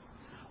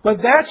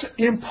 But that's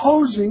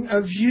imposing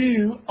a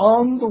view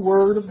on the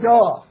Word of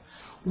God.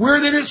 Where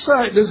did it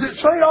say? Does it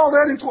say all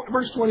that in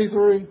verse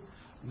 23?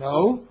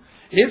 No.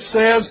 It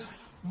says,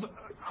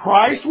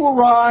 Christ will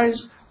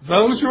rise,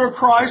 those who are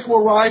Christ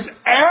will rise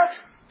at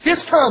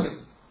His coming.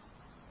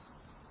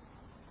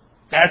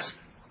 That's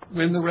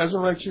when the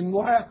resurrection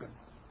will happen.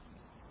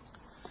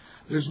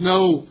 There's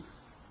no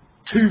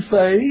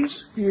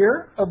two-phase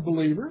here of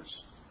believers.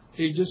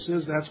 He just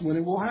says that's when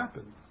it will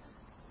happen.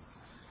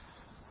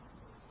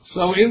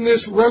 So in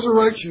this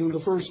resurrection,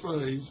 the first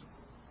phase,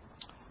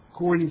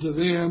 according to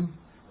them,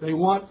 they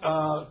want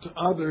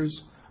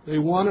they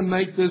want to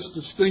make this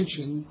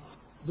distinction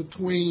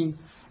between,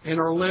 and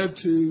are led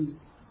to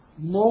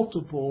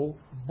multiple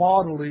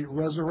bodily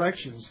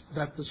resurrections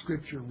that the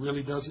Scripture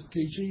really doesn't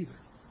teach either.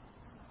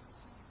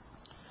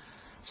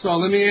 So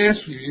let me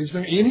ask you, is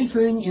there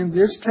anything in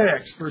this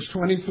text, verse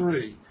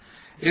 23,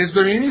 is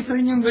there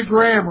anything in the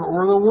grammar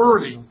or the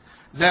wording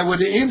that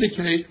would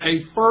indicate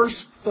a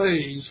first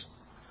phase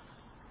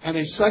and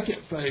a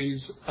second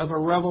phase of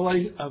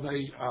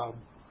a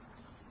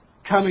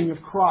coming of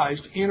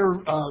Christ,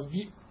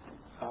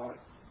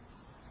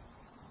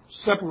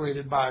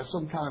 separated by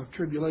some kind of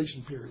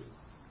tribulation period?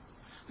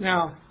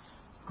 Now,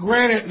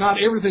 granted,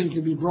 not everything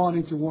can be brought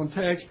into one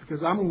text,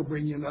 because I'm going to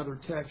bring you another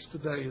text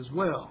today as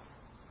well.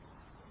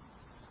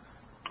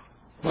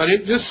 But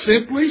it just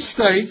simply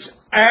states,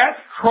 at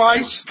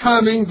Christ's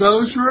coming,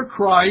 those who are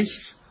Christ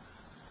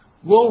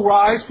will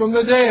rise from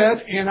the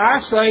dead. And I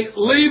say,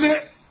 leave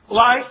it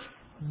like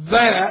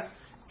that,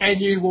 and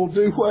you will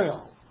do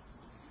well.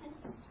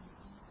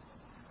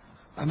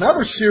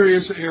 Another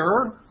serious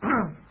error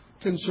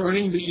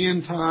concerning the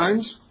end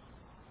times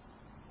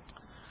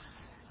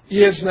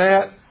is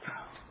that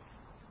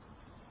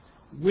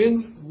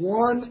when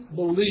one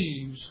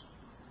believes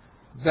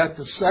that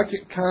the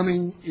second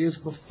coming is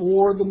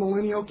before the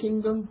millennial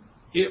kingdom,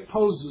 it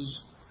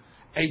poses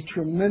a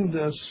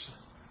tremendous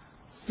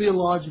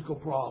theological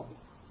problem.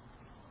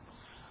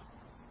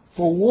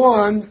 For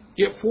one,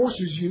 it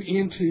forces you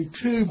into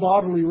two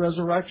bodily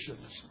resurrections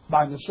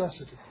by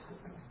necessity.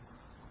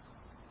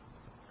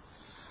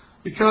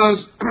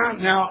 Because,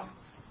 now,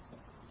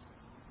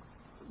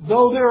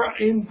 though there are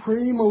in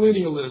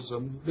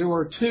premillennialism, there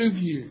are two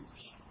views.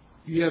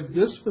 You have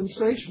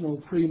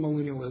dispensational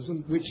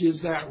premillennialism, which is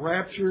that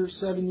rapture,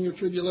 7-year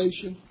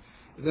tribulation,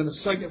 and then a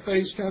second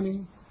phase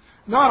coming.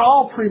 Not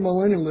all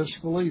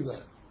premillennialists believe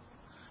that.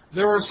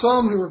 There are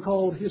some who are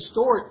called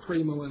historic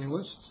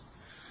premillennialists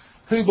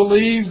who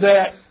believe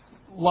that,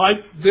 like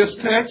this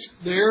text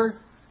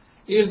there,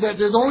 is that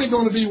there's only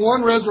going to be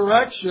one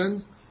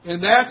resurrection,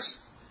 and that's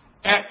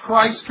at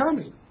Christ's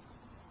coming.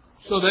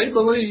 So they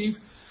believe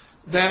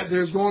that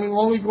there's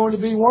only going to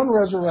be one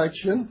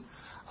resurrection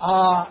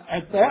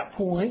at that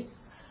point,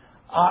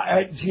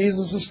 at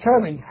Jesus'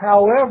 coming.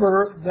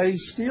 However, they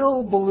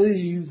still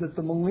believe that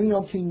the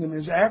millennial kingdom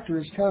is after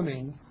His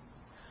coming,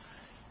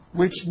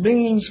 which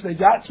means they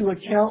got to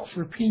account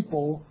for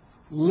people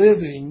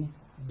living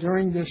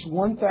during this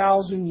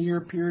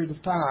 1,000-year period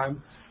of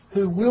time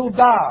who will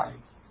die,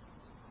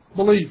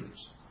 believers.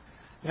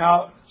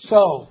 Now,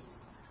 so,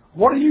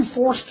 what are you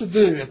forced to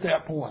do at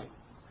that point?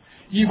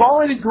 You've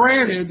already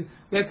granted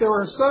that there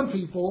are some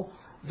people,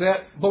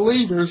 that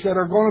believers, that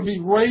are going to be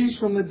raised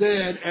from the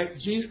dead at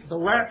the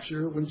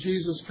rapture when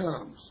Jesus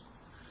comes.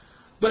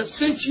 But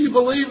since you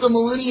believe the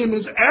millennium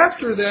is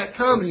after that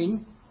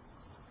coming,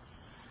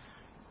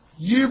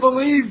 you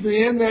believe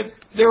then that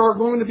there are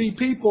going to be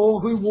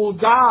people who will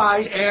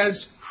die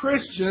as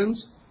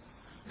Christians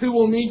who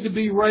will need to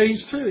be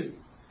raised too.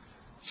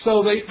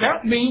 So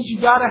that means you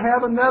got to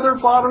have another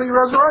bodily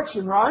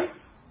resurrection, right?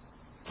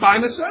 By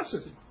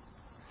necessity.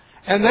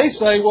 And they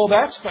say, well,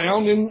 that's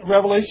found in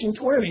Revelation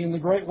 20 in the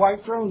Great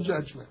White Throne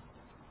Judgment.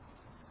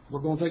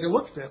 We're going to take a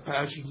look at that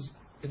passage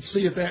and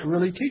see if that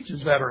really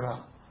teaches that or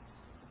not.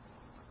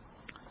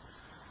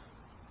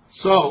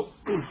 So,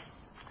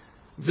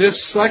 this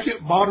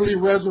second bodily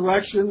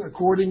resurrection,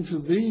 according to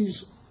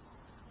these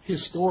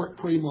historic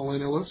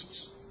premillennialists,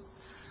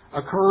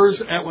 occurs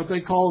at what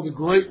they call the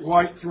Great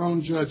White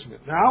Throne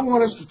Judgment. Now, I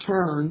want us to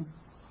turn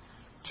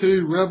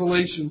to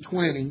Revelation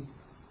 20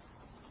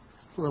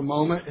 for a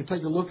moment and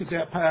take a look at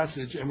that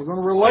passage. And we're going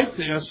to relate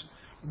this.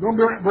 We're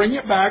going to bring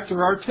it back to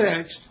our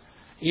text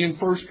in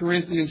 1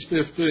 Corinthians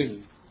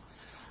 15.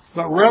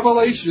 But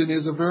Revelation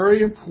is a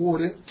very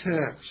important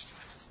text.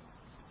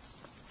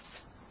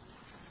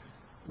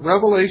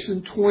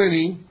 Revelation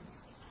 20,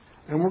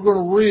 and we're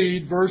going to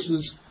read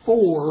verses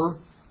 4.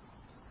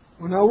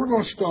 Well, no, we're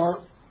going to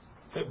start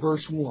at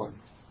verse 1.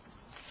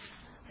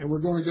 And we're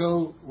going to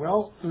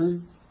go,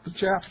 through the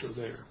chapter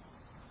there.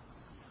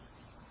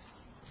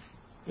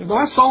 And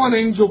I saw an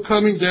angel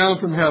coming down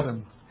from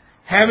heaven,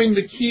 having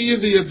the key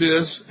of the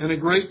abyss and a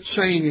great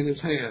chain in his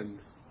hand.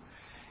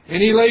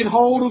 And he laid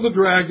hold of the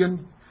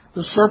dragon,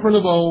 the serpent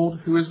of old,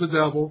 who is the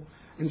devil,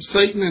 and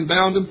Satan, and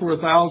bound him for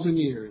 1,000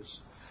 years,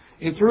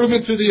 and threw him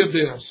into the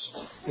abyss,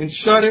 and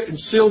shut it and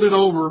sealed it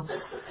over,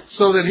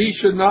 so that he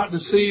should not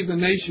deceive the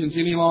nations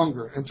any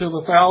longer, until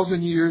the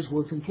 1,000 years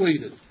were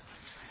completed.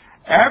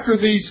 After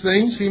these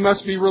things he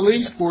must be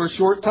released for a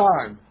short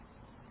time.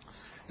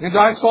 And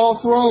I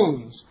saw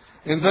thrones,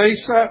 and they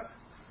sat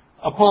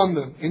upon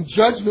them, and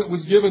judgment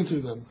was given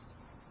to them.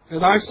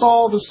 And I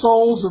saw the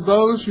souls of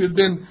those who had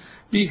been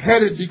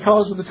beheaded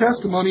because of the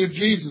testimony of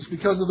Jesus,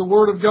 because of the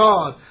word of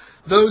God,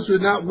 those who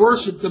had not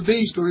worshipped the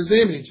beast or his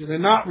image, and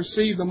had not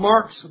received the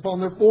marks upon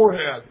their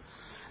forehead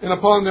and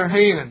upon their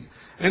hand.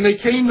 And they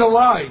came to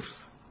life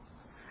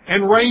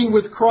and reigned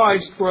with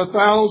Christ for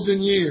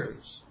 1,000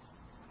 years.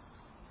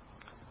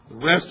 The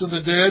rest of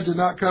the dead did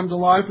not come to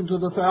life until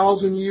the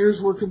 1,000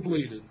 years were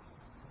completed.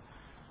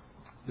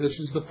 This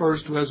is the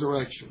first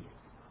resurrection.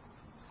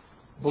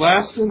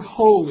 Blessed and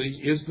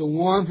holy is the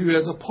one who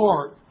has a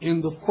part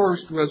in the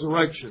first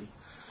resurrection.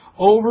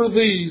 Over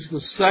these the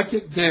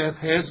second death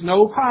has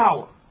no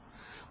power,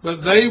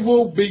 but they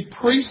will be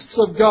priests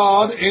of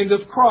God and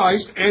of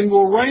Christ, and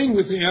will reign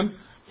with Him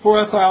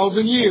for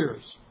 1,000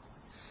 years.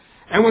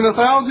 And when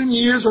 1,000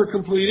 years are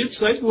completed,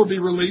 Satan will be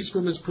released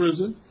from his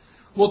prison,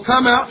 will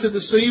come out to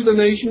deceive the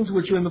nations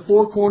which are in the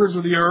four corners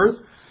of the earth,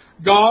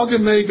 Gog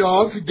and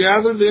Magog, to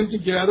gather them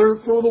together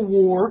for the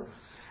war.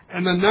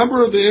 And the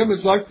number of them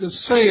is like the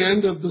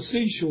sand of the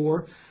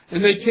seashore.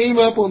 And they came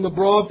up on the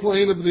broad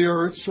plain of the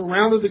earth,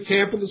 surrounded the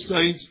camp of the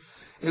saints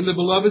and the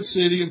beloved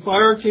city, and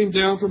fire came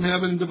down from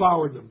heaven and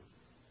devoured them.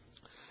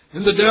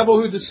 And the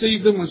devil who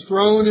deceived them was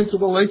thrown into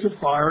the lake of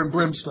fire and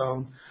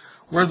brimstone,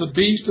 where the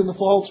beast and the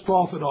false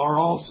prophet are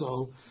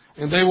also,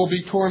 and they will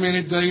be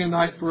tormented day and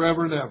night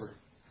forever and ever.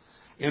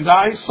 And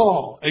I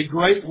saw a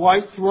great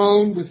white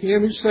throne with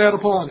him who sat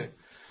upon it,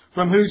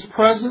 from whose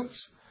presence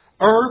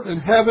earth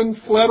and heaven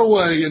fled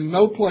away, and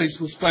no place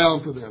was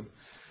found for them.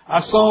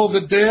 I saw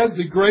the dead,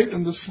 the great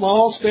and the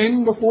small,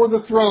 standing before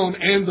the throne,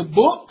 and the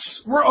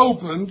books were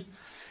opened,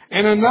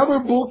 and another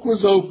book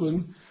was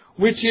opened,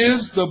 which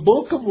is the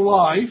book of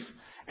life,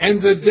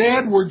 and the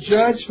dead were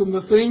judged from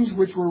the things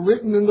which were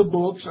written in the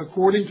books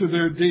according to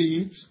their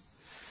deeds.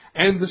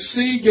 And the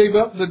sea gave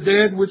up the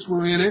dead which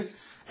were in it,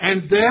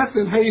 and death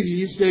and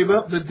Hades gave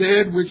up the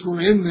dead which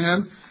were in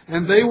them,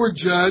 and they were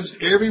judged,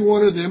 every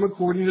one of them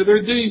according to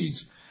their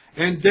deeds.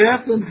 And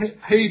death and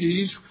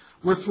Hades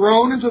were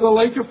thrown into the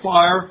lake of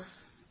fire.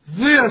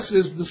 This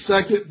is the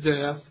second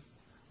death,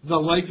 the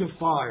lake of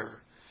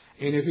fire.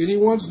 And if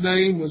anyone's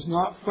name was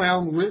not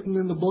found written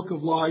in the book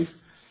of life,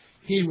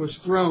 he was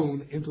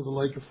thrown into the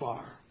lake of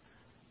fire.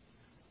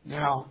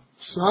 Now,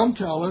 some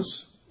tell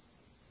us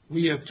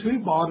we have two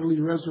bodily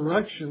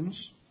resurrections,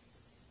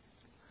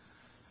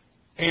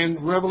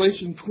 and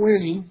Revelation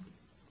 20,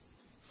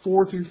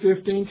 4 through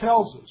 15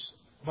 tells us.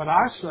 But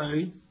I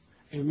say,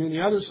 and many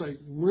others say,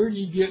 where do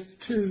you get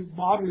two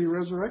bodily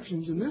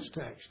resurrections in this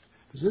text?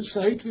 Does it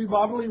say two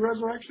bodily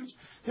resurrections?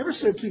 It never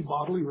said two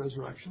bodily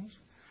resurrections.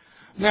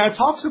 Now, it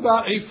talks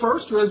about a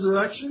first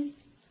resurrection,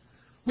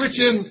 which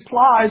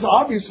implies,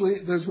 obviously,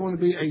 there's going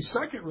to be a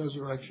second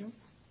resurrection.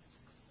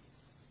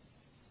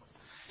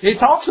 It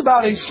talks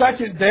about a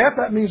second death.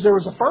 That means there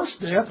was a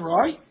first death,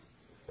 right?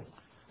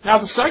 Now,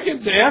 the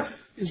second death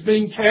is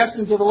being cast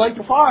into the lake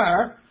of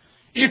fire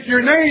if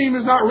your name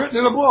is not written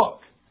in a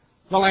book,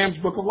 the Lamb's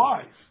Book of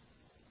Life.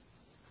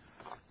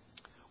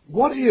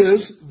 What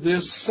is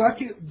this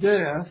second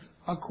death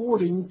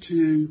according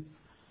to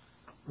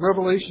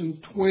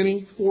Revelation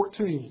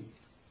 20:14?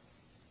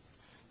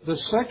 The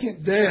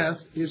second death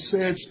is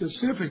said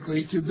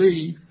specifically to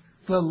be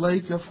the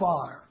lake of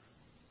fire.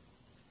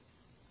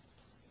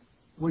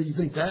 What do you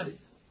think that is?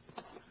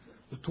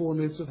 The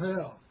torments of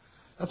hell.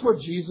 That's what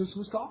Jesus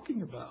was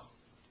talking about.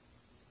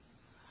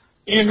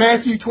 In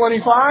Matthew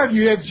 25,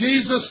 you have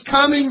Jesus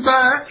coming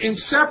back and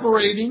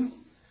separating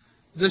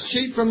the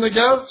sheep from the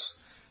goats,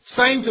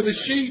 saying to the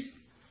sheep,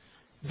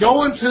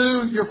 go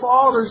into your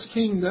Father's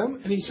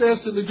kingdom. And he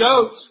says to the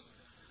goats,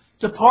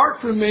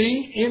 depart from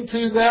me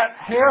into that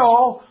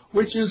hell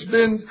which has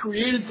been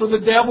created for the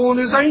devil and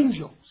his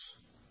angels.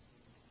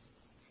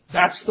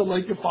 That's the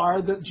lake of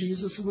fire that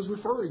Jesus was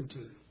referring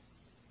to.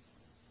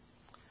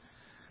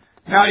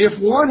 Now, if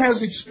one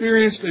has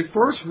experienced a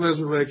first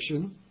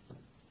resurrection,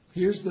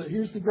 here's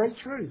the great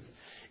truth.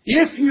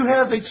 If you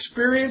have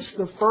experienced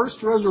the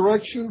first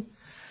resurrection,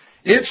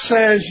 it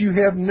says you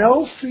have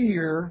no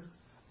fear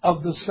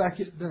of the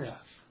second death.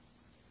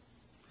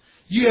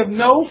 You have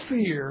no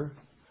fear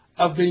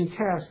of being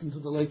cast into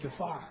the lake of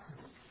fire.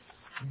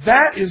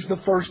 That is the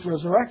first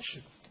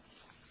resurrection.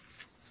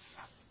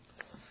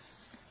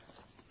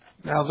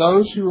 Now,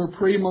 those who are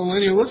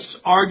premillennialists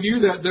argue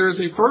that there is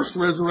a first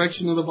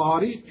resurrection of the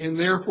body and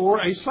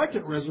therefore a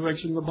second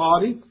resurrection of the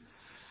body.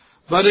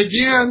 But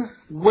again,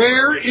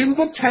 where in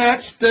the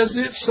text does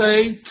it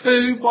say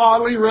two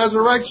bodily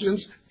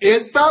resurrections?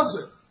 It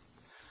doesn't.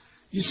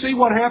 You see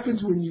what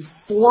happens when you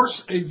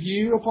force a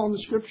view upon the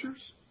Scriptures?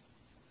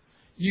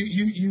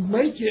 You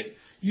make it,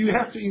 you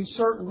have to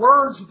insert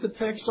words that the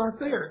texts aren't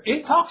there.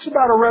 It talks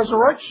about a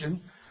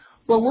resurrection,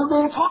 but we're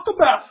going to talk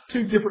about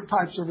two different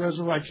types of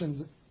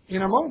resurrections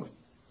in a moment.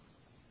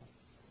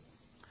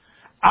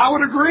 I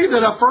would agree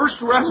that a first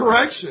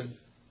resurrection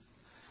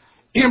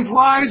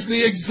implies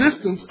the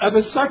existence of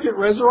a second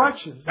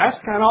resurrection. That's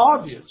kind of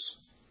obvious.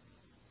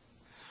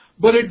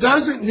 But it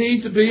doesn't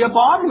need to be a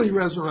bodily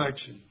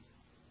resurrection.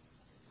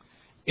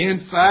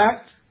 In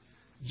fact,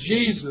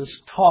 Jesus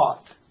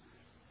taught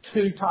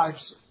two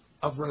types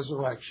of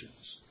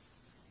resurrections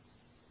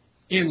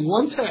in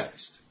one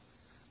text.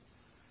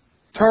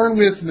 Turn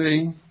with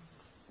me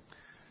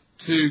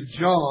to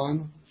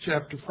John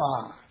chapter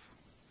 5.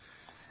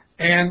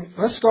 And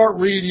let's start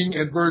reading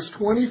at verse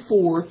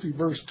 24 through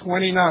verse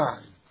 29.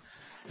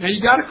 Now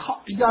you got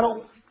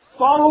to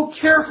follow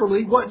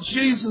carefully what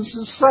Jesus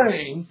is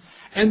saying,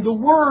 and the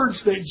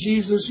words that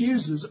Jesus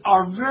uses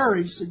are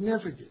very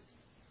significant.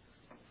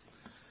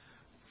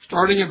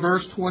 Starting at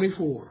verse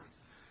 24.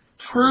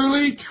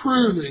 Truly,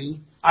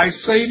 truly, I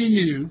say to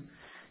you,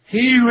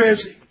 he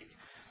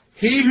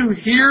who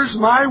hears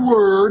my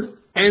word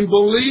and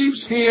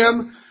believes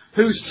him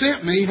who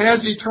sent me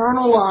has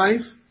eternal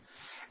life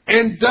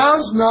and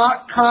does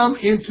not come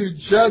into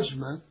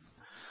judgment,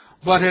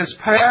 but has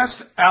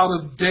passed out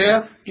of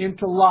death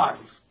into life.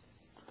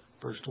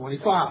 Verse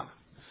 25.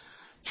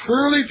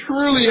 Truly,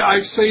 truly,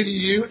 I say to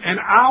you, an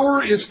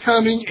hour is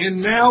coming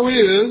and now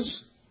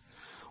is,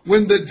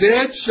 when the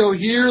dead shall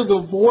hear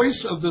the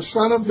voice of the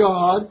Son of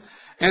God,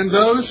 and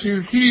those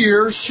who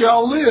hear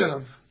shall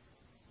live.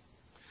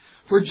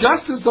 For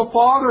just as the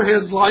Father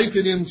has life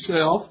in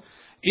himself,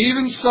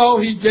 even so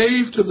he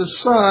gave to the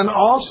Son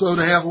also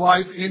to have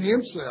life in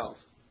himself.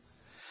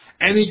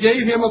 And he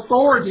gave him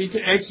authority to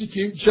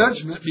execute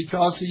judgment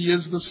because he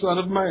is the Son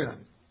of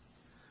Man.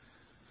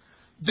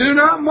 Do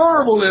not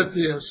marvel at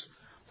this,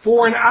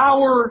 for an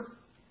hour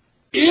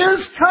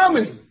is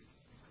coming.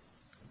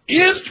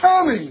 Is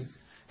coming.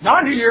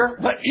 Not here,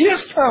 but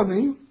is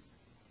coming.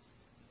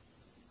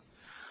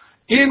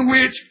 In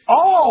which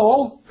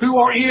all who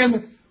are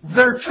in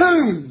their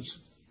tombs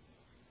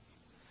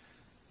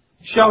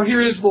shall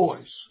hear his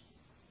voice,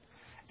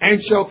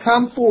 and shall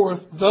come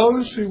forth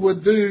those who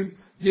would did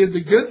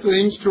the good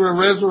things to a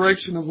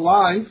resurrection of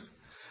life,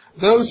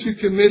 those who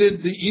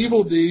committed the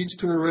evil deeds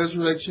to a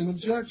resurrection of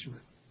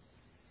judgment.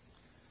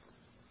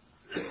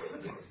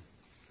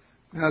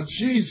 Now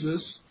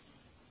Jesus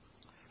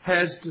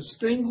has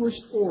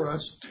distinguished for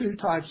us two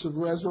types of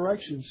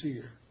resurrections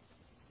here.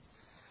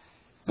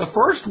 The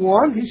first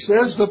one, he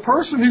says, the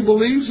person who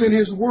believes in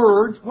his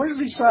word, what does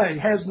he say?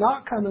 Has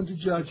not come into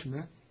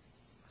judgment.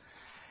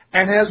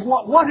 And has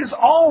what has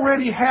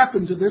already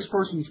happened to this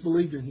person who's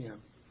believed in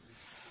him?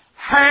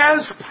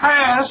 Has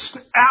passed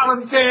out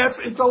of death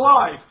into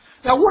life.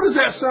 Now, what does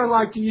that sound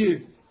like to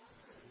you?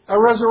 A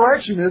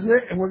resurrection, isn't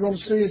it? And we're going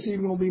to see it's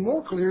even going to be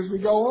more clear as we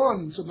go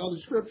on in some other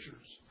scriptures.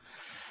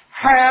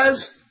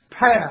 Has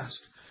passed.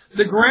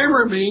 The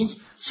grammar means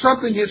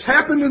something has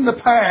happened in the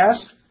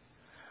past,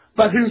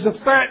 but whose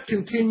effect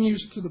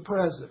continues to the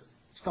present.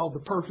 It's called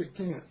the perfect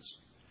tense.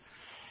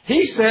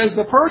 He says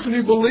the person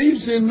who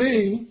believes in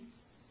me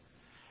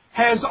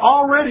has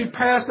already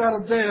passed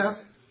out of death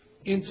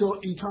into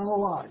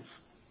eternal life.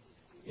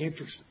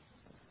 Interesting.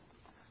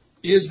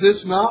 Is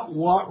this not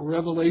what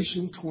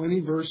Revelation 20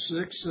 verse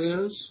 6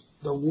 says?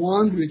 The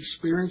one who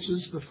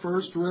experiences the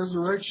first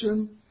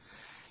resurrection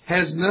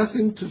has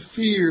nothing to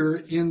fear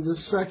in the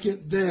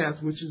second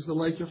death, which is the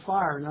lake of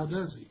fire. Now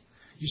does he?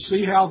 You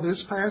see how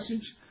this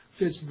passage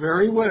fits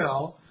very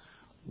well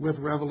with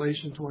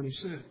Revelation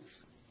 26.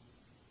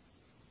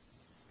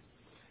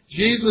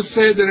 Jesus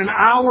said that an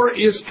hour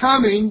is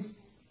coming,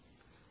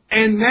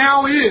 and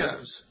now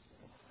is.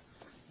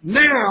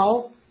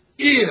 Now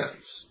is.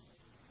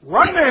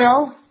 Right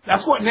now,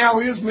 that's what now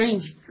is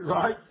means,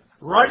 right?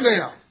 Right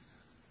now.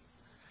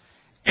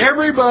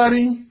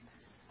 Everybody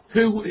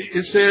who,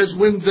 it says,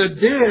 when the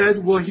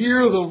dead will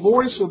hear the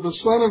voice of the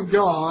Son of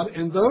God,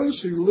 and those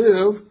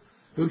who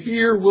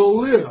hear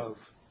will live.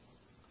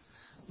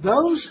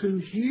 Those who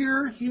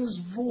hear His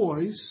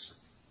voice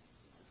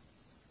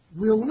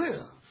will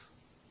live.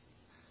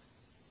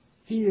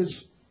 He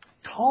is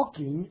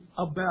talking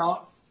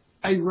about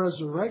a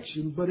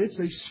resurrection, but it's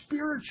a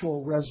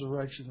spiritual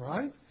resurrection,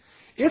 right?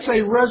 It's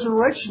a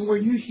resurrection where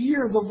you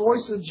hear the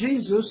voice of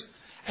Jesus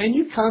and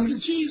you come to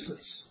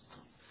Jesus.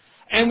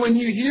 And when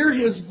you hear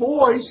His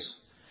voice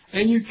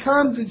and you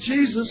come to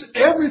Jesus,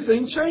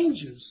 everything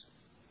changes.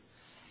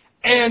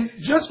 And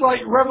just like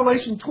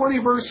Revelation 20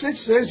 verse 6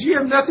 says, you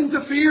have nothing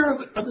to fear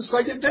of the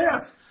second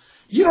death.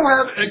 You don't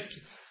have,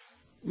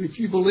 if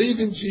you believe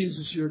in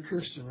Jesus, you're a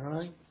Christian,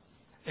 right?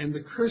 And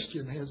the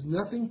Christian has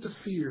nothing to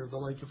fear of the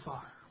lake of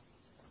fire.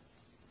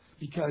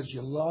 Because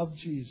you love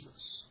Jesus.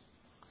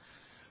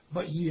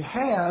 But you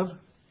have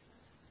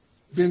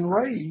been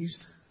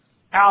raised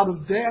out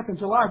of death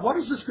into life. What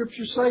does the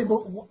Scripture say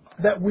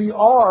that we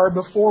are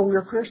before we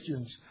are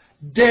Christians?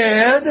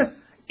 Dead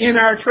in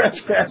our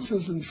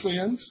trespasses and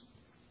sins.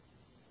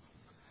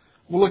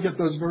 We'll look at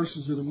those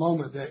verses in a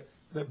moment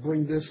that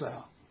bring this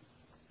out.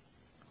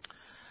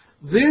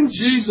 Then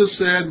Jesus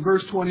said in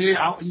verse 28,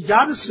 you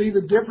got to see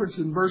the difference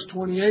in verse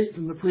 28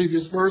 from the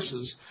previous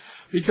verses.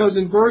 Because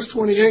in verse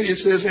 28 it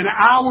says, an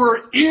hour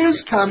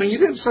is coming. He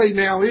didn't say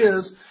now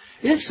is.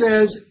 It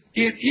says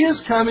it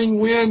is coming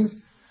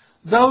when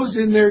those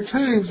in their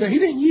tombs. Now he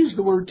didn't use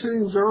the word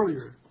tombs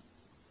earlier.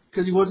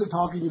 Because he wasn't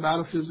talking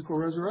about a physical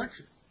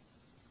resurrection.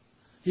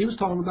 He was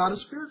talking about a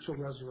spiritual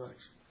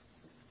resurrection.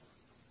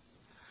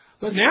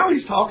 But now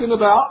he's talking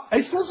about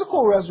a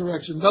physical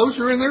resurrection. Those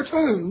who are in their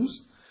tombs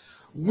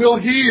will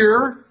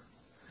hear,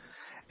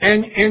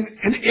 and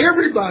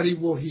everybody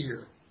will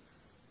hear.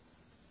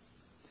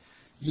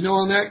 You know,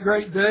 on that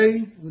great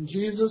day when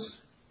Jesus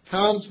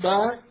comes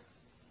back,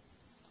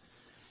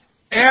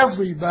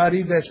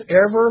 everybody that's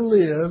ever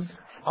lived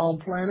on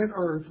planet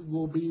Earth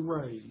will be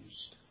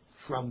raised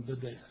from the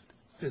dead,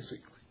 physically.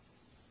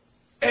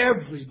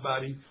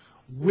 Everybody,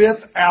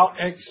 without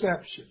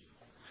exception.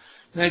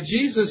 Now,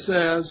 Jesus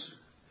says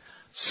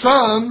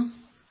some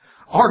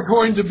are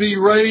going to be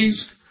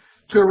raised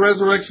to a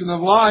resurrection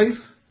of life.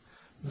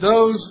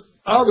 Those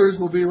others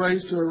will be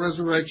raised to a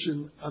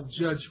resurrection of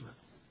judgment.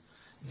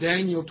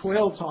 Daniel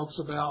 12 talks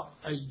about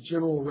a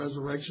general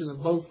resurrection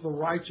of both the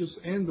righteous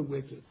and the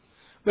wicked.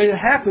 But it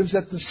happens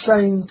at the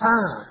same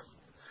time.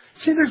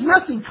 See, there's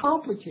nothing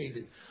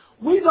complicated.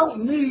 We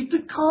don't need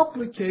to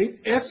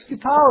complicate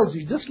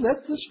eschatology. Just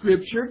let the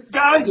Scripture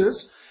guide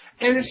us.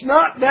 And it's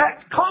not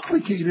that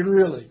complicated,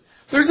 really.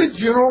 There's a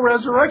general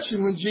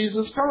resurrection when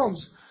Jesus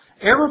comes.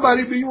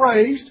 Everybody be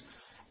raised.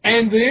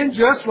 And then,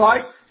 just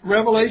like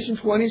Revelation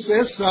 20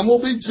 says, some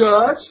will be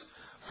judged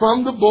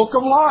from the book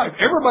of life.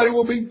 Everybody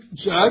will be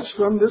judged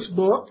from this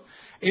book.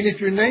 And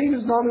if your name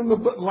is not in the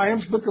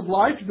Lamb's book of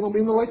life, you're going to be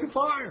in the lake of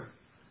fire.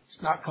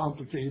 It's not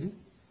complicated.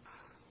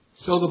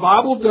 So the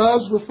Bible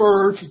does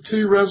refer to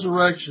two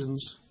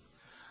resurrections,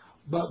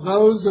 but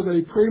those of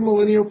a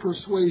premillennial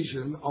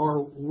persuasion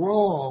are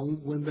wrong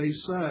when they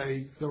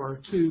say there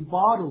are two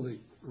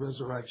bodily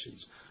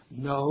resurrections.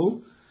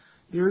 No,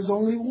 there is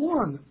only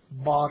one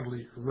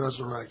bodily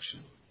resurrection.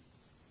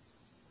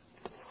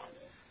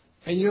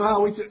 And you know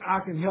how I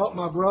can help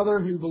my brother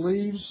who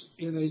believes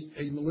in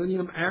a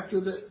millennium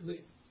after the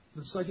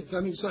second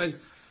coming? Say,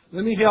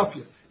 let me help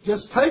you.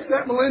 Just take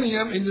that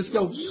millennium and just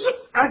go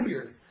out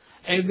here.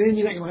 And then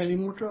you ain't going to have any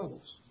more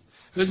troubles.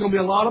 There's going to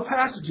be a lot of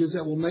passages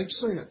that will make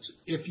sense.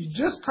 If you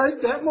just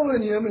take that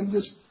millennium and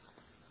just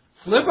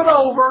flip it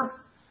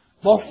over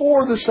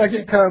before the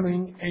second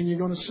coming, and you're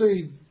going to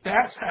see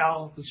that's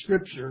how the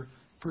Scripture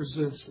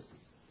presents it.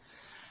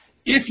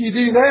 If you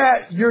do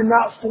that, you're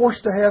not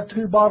forced to have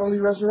two bodily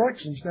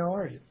resurrections now,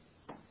 are you?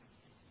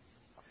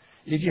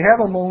 If you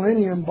have a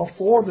millennium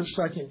before the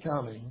second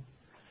coming,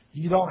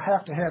 you don't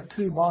have to have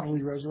two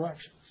bodily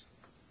resurrections.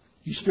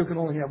 You still can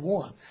only have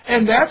one.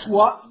 And that's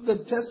what the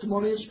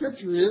testimony of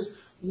Scripture is,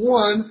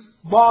 one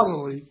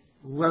bodily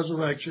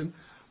resurrection.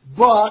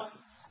 But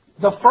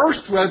the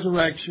first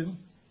resurrection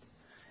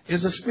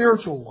is a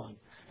spiritual one.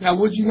 Now,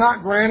 would you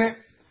not grant it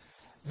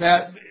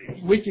that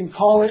we can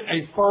call it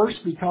a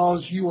first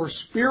because you are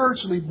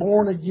spiritually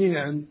born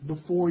again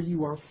before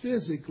you are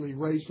physically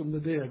raised from the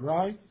dead,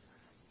 right?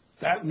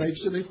 That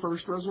makes it a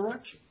first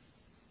resurrection.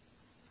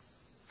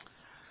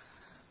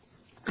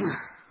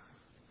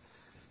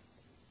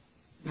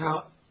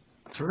 Now,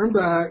 turn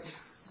back.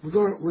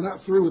 We're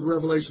not through with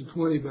Revelation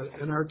 20,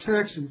 but in our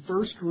text in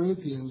 1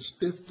 Corinthians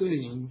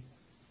 15,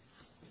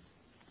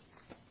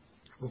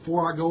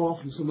 before I go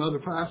off in some other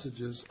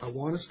passages, I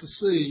want us to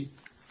see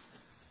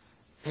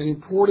an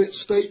important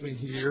statement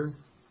here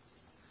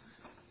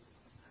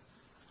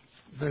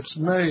that's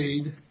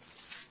made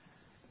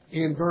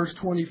in verse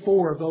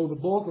 24, though the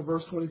bulk of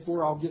verse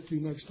 24 I'll get to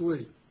next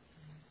week.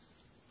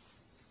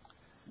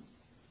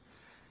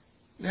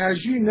 Now,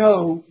 as you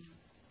know,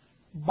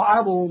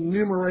 Bible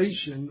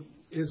numeration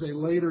is a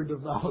later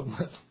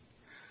development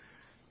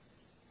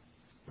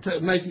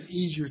to make it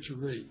easier to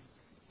read.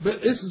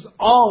 But this is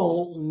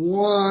all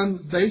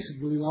one,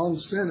 basically, long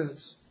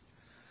sentence.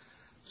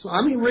 So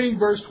I'm going to read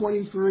verse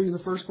 23 and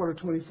the first part of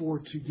 24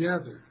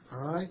 together, all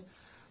right?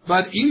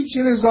 But each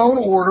in his own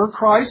order,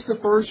 Christ the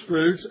first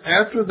fruits,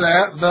 after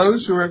that,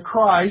 those who are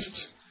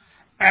Christ's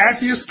at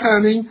His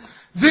coming,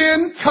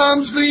 then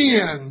comes the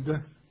end.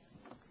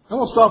 I'm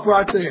going to stop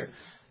right there.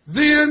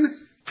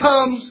 Then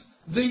comes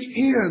the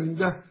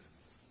end.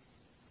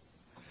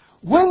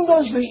 When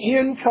does the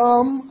end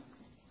come?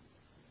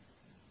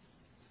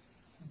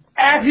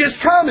 At His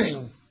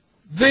coming.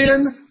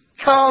 Then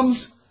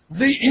comes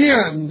the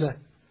end.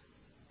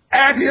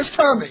 At His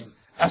coming.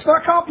 That's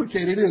not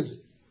complicated, is it?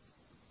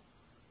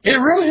 It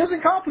really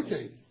isn't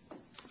complicated.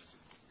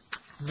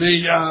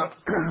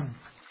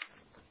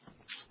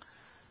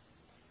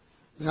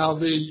 Now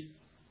the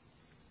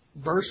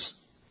verse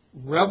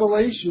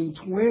Revelation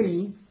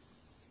 20,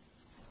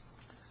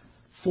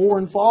 4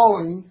 and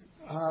following,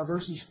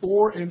 verses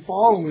 4 and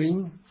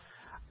following,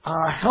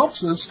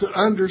 helps us to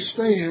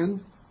understand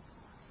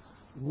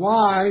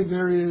why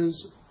there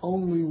is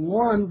only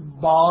one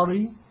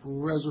body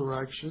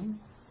resurrection.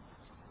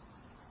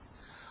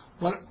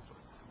 But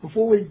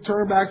before we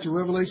turn back to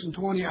Revelation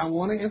 20, I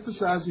want to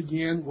emphasize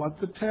again what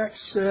the text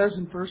says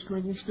in 1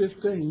 Corinthians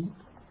 15.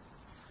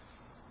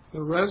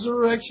 The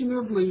resurrection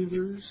of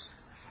believers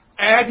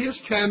at His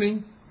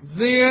coming,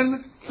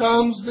 then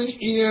comes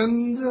the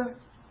end.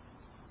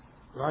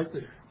 Right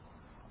there.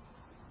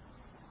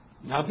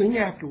 Nothing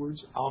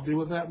afterwards. I'll deal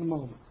with that in a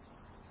moment.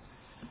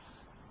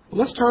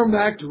 Let's turn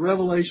back to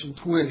Revelation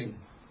 20.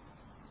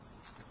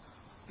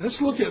 Let's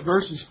look at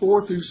verses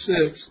 4 through 6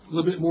 a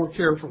little bit more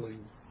carefully.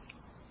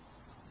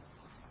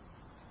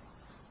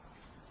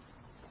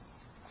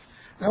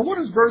 Now, what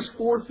is verse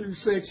 4 through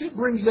 6? It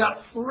brings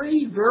out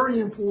three very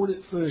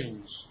important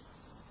things.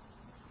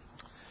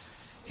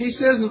 He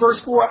says in verse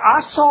 4,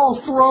 I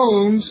saw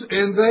thrones,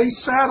 and they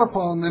sat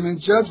upon them,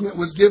 and judgment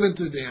was given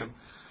to them.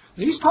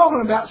 And he's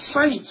talking about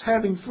saints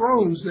having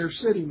thrones they're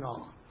sitting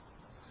on.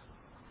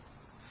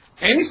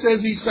 And he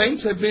says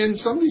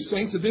some of these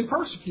saints have been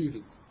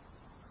persecuted.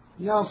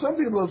 Now, some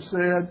people have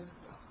said,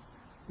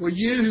 well,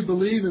 you who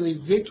believe in a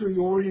victory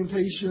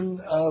orientation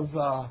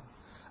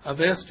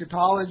of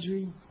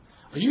eschatology,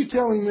 are you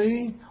telling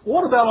me,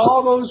 what about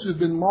all those who've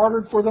been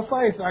martyred for the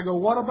faith? I go,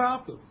 what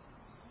about them?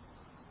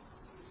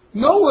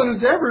 No one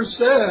has ever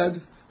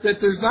said that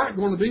there's not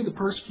going to be the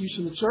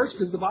persecution of the church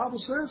because the Bible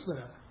says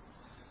that.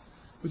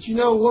 But you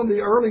know, one of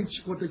the early,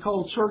 what they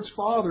call church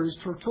fathers,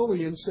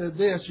 Tertullian, said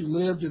this, who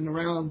lived in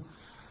around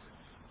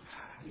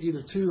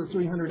either 200 or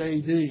 300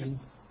 AD,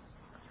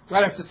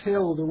 right at the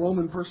tail of the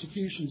Roman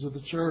persecutions of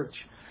the church.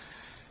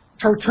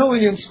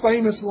 Tertullian's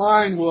famous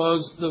line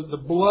was, the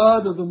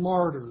blood of the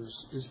martyrs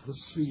is the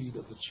seed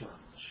of the church.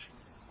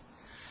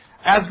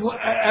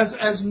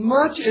 As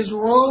much as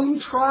Rome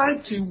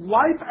tried to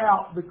wipe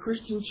out the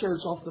Christian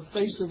church off the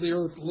face of the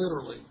earth,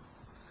 literally,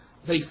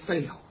 they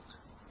failed.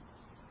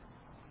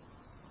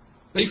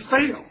 They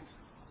failed.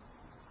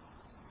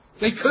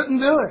 They couldn't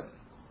do it.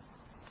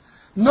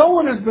 No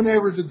one has been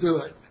able to do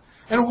it.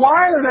 And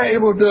why are they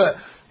able to do it?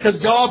 Because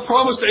God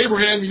promised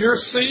Abraham, your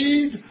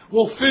seed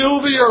will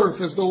fill the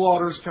earth as the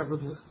waters cover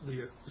the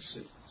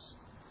seas.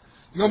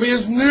 You're going to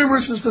be as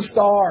numerous as the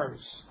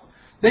stars.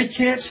 They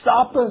can't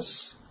stop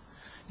us.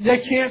 They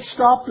can't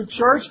stop the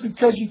church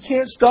because you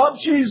can't stop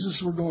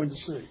Jesus, we're going to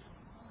see.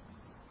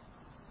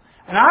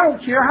 And I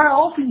don't care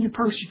how often you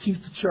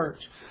persecute the church.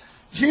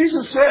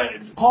 Jesus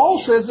said,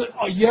 Paul says that,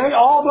 yea,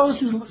 all those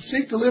who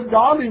seek to live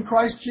godly in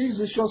Christ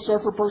Jesus shall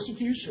suffer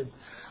persecution.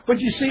 But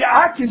you see,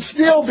 I can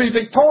still be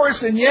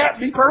victorious and yet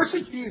be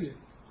persecuted.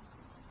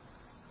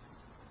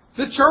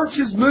 The church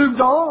has moved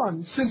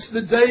on since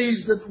the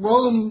days that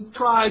Rome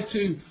tried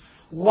to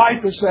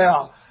wipe us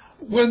out.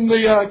 When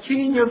the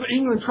King of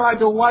England tried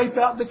to wipe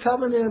out the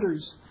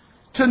Covenanters,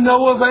 to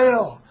no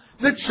avail.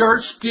 The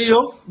church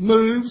still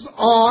moves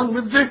on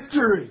with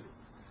victory.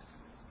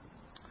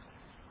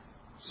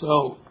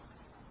 So,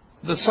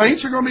 the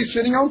saints are going to be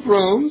sitting on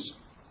thrones.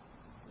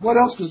 What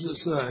else does it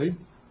say?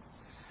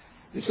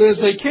 It says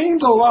they came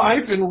to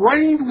life and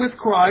reigned with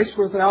Christ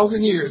for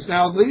 1,000 years.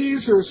 Now,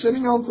 these who are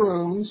sitting on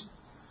thrones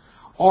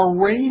are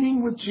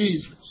reigning with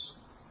Jesus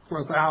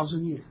for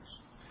 1,000 years.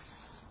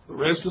 The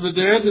rest of the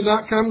dead did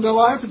not come to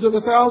life until the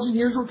 1,000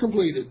 years were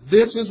completed.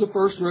 This is the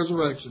first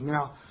resurrection.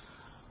 Now,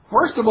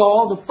 first of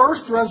all, the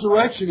first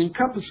resurrection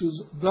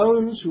encompasses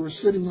those who are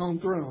sitting on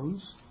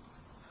thrones,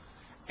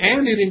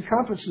 and it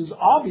encompasses,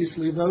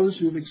 obviously, those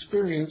who have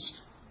experienced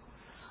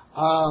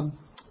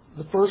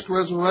the first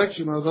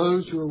resurrection, are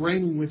those who are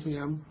reigning with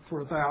Him for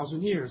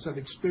 1,000 years, have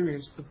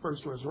experienced the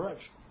first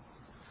resurrection.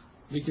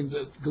 We can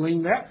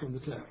glean that from the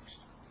text.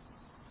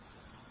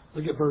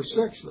 Look at verse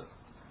 6, though.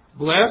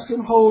 Blessed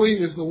and holy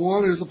is the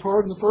one who is a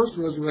part in the first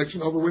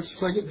resurrection, over which the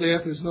second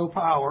death has no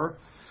power.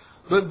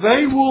 But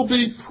they will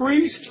be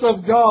priests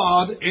of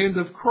God and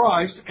of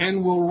Christ,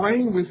 and will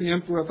reign with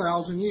Him for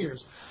 1,000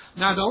 years.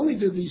 Not only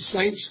do these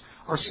saints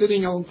are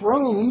sitting on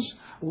thrones,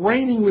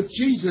 reigning with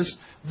Jesus,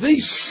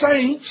 these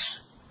saints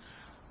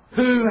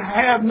who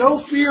have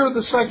no fear of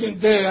the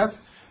second death,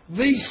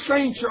 these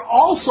saints are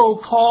also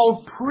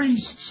called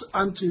priests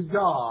unto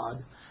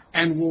God,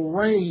 and will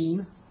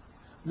reign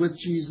with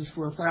Jesus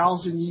for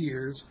 1,000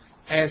 years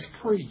as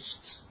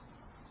priests.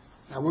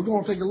 Now we're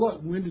going to take a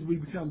look. When did we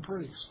become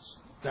priests?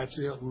 That's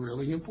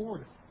really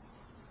important.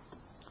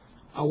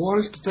 I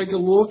want us to take a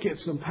look at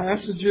some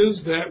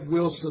passages that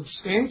will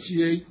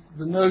substantiate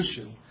the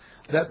notion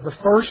that the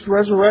first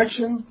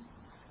resurrection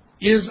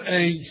is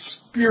a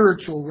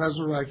spiritual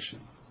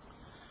resurrection.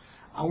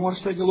 I want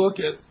us to take a look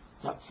at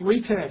about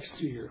 3 texts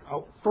here.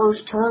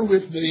 First, turn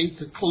with me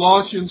to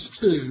Colossians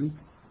 2.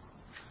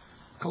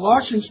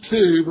 Colossians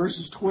 2,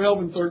 verses 12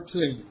 and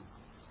 13.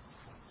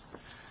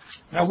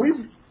 Now,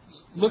 we've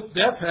looked at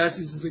that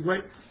passage as a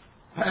great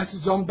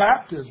passage on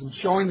baptism,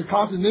 showing the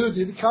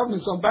continuity of the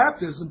covenants on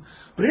baptism.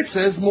 But it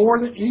says more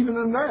than even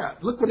than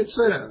that. Look what it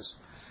says.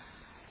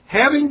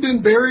 Having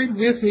been buried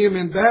with Him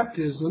in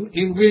baptism,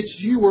 in which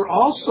you were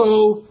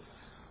also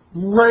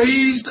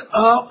raised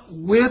up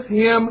with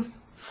Him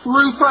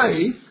through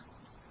faith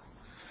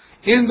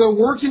in the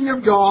working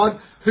of God,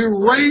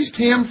 who raised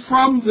Him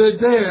from the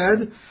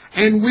dead.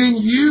 And when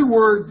you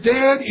were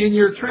dead in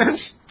your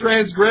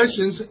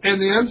transgressions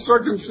and the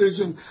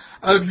uncircumcision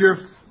of your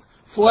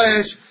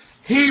flesh,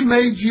 He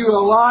made you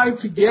alive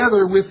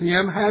together with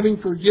Him, having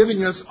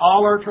forgiven us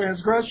all our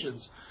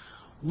transgressions.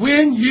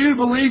 When you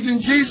believed in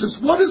Jesus,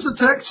 what does the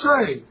text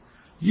say?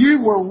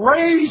 You were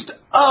raised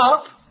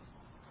up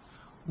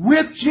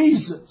with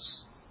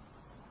Jesus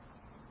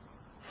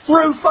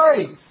through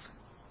faith.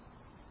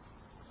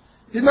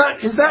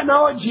 Is that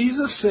not what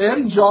Jesus said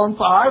in John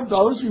 5?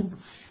 Those who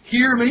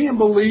hear me and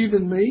believe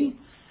in me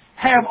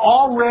have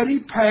already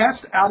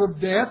passed out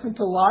of death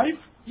into life?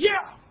 Yeah.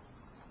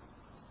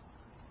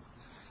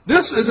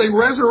 This is a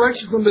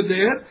resurrection from the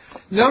dead.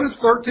 Notice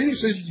 13, it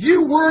says,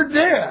 you were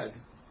dead.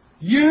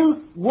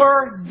 You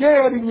were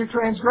dead in your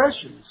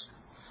transgressions.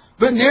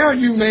 But now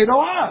you're made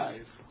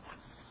alive.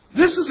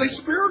 This is a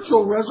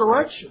spiritual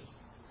resurrection.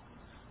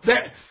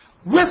 That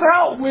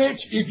without which,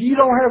 if you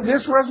don't have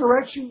this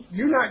resurrection,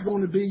 you're not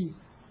going to be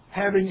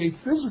having a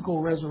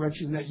physical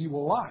resurrection that you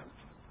will like.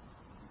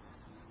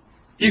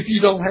 If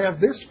you don't have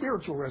this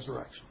spiritual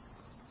resurrection.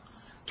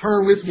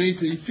 Turn with me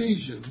to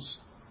Ephesians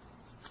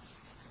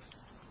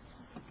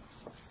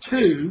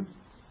 2,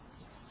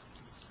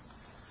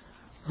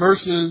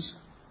 verses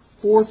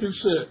 4 through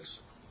 6.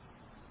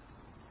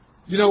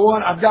 You know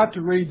what? I've got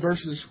to read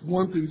verses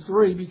 1 through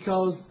 3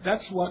 because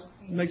that's what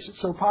makes it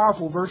so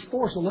powerful. Verse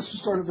 4. So let's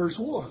just start at verse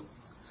 1.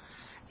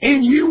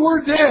 And you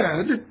were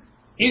dead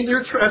in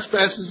your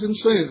trespasses and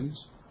sins,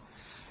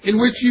 in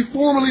which you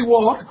formerly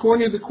walked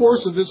according to the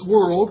course of this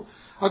world,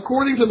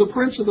 according to the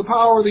prince of the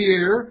power of the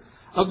air,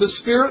 of the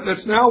spirit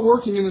that's now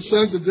working in the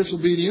sons of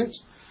disobedience.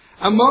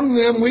 Among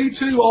them we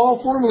too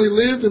all formerly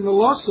lived in the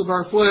lusts of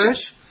our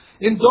flesh,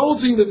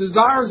 indulging the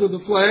desires of the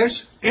flesh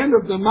and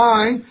of the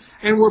mind,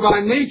 and were by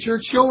nature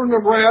children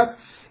of wrath,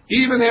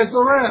 even as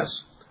the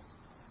rest.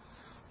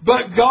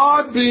 But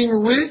God, being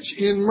rich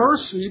in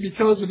mercy,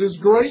 because of His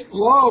great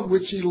love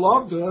which He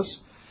loved us,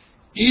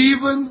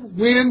 even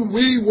when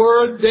we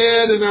were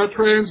dead in our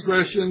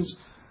transgressions,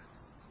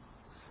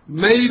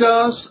 made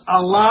us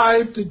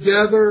alive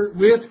together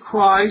with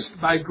Christ.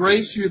 By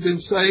grace you have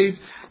been saved,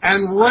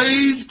 and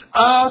raised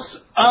us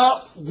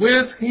up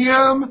with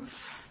Him,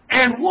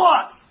 and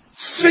what?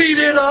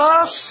 Seated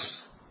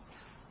us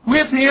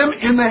with Him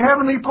in the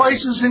heavenly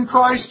places in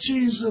Christ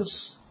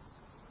Jesus.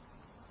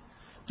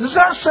 Does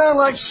that sound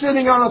like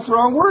sitting on a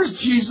throne? Where is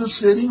Jesus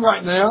sitting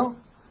right now?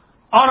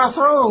 On a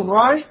throne,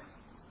 right?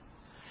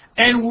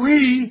 And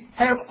we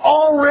have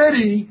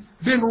already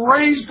been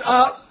raised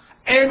up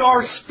and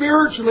are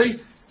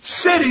spiritually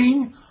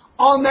sitting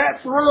on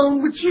that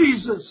throne with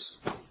Jesus.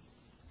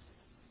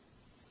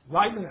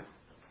 Right now.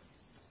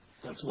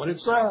 That's what it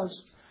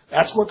says.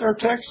 That's what their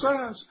text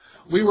says.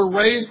 We were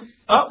raised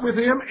up with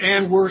Him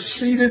and we're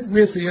seated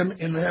with Him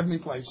in the heavenly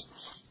places.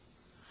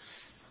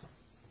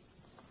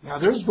 Now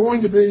there's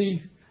going to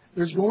be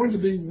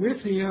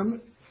with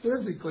Him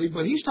physically,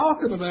 but He's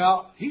talking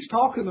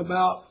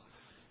about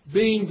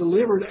being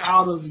delivered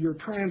out of your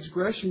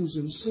transgressions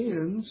and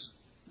sins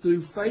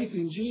through faith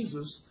in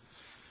Jesus,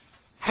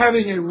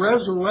 having a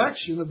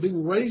resurrection of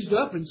being raised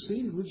up and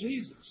seated with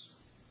Jesus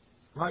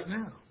right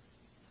now.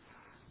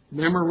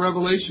 Remember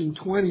Revelation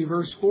 20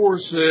 verse 4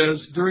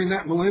 says, during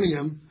that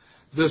millennium,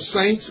 the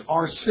saints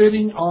are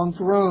sitting on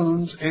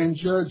thrones and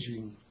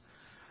judging.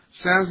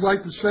 Sounds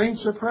like the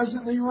saints are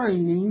presently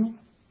reigning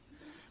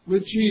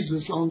with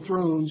Jesus on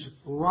thrones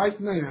right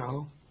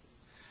now,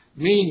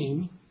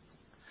 meaning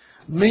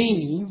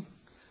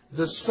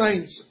the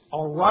saints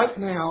are right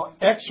now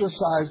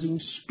exercising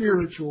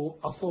spiritual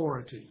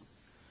authority.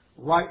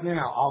 Right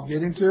now. I'll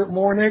get into it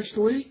more next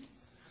week.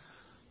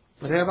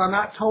 But have I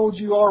not told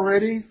you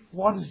already,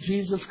 what does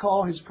Jesus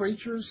call His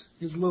preachers?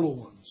 His little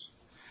ones.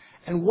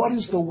 And what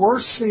is the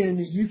worst sin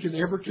that you can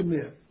ever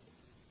commit?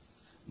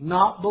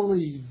 Not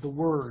believe the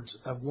words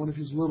of one of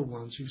His little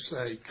ones who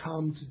say,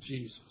 come to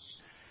Jesus.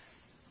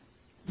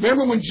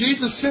 Remember when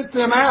Jesus sent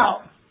them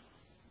out,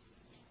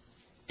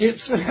 it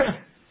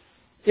said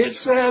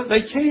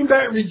they came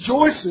back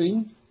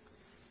rejoicing,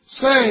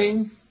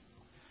 saying,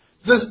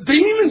 the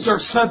demons are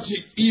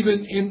subject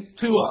even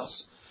to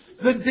us.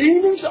 The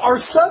demons are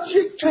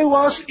subject to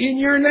us in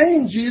your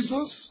name,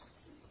 Jesus.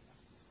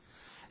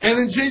 And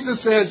then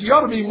Jesus says, you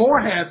ought to be more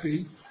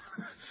happy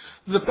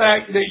the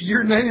fact that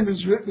your name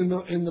is written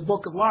in the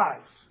book of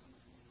life.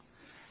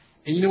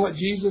 And you know what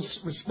Jesus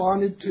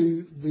responded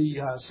to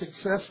the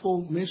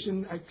successful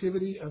mission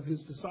activity of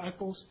His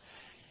disciples?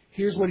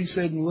 Here's what He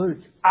said in Luke.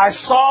 I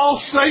saw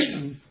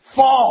Satan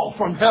fall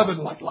from heaven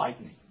like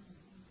lightning.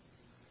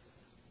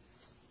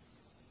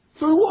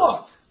 Through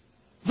what?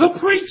 The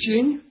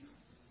preaching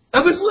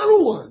of His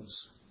little ones.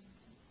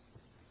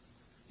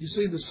 You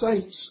see, the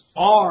saints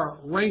are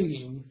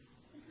reigning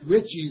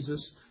with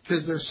Jesus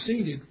because they're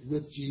seated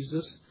with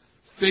Jesus,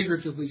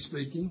 figuratively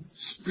speaking,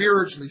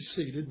 spiritually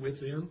seated with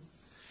Him,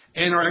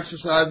 and are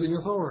exercising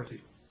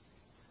authority.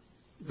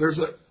 There's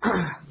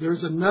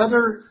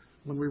another,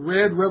 when we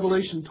read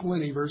Revelation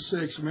 20, verse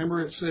 6,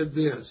 remember it said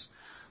this,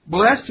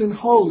 blessed and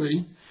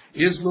holy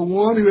is the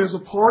one who has a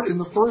part in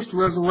the first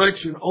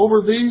resurrection.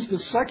 Over these the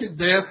second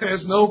death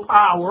has no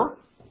power,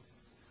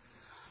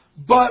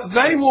 but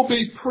they will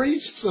be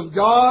priests of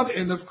God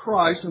and of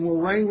Christ and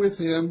will reign with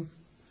Him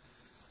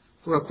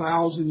for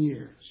 1,000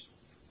 years.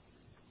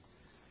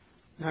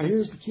 Now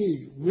here's the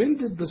key. When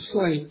did the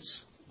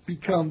saints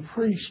become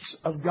priests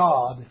of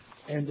God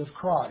and of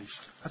Christ?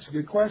 That's a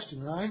good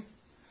question, right?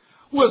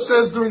 Well, it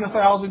says during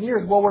 1,000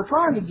 years. Well, we're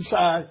trying to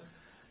decide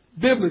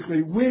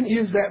biblically, when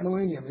is that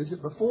millennium? Is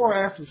it before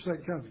or after the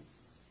second coming?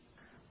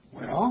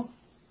 Well,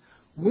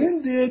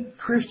 when did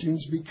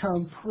Christians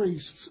become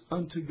priests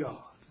unto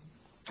God?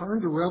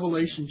 Turn to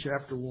Revelation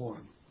chapter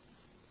 1.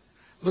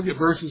 Look at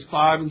verses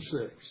 5 and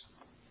 6.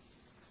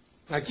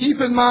 Now keep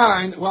in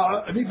mind,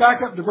 well, let me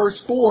back up to verse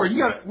 4.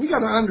 We got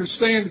to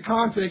understand the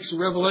context of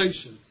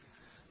Revelation.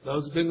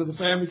 Those who've been to the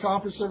family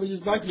conference several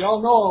years back,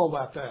 y'all know all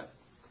about that.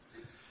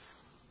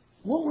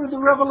 What were the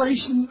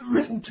revelations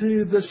written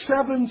to? The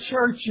 7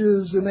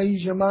 churches in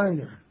Asia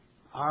Minor.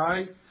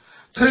 Alright?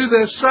 To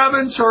the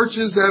 7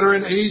 churches that are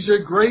in Asia,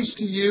 grace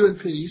to you and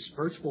peace,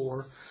 verse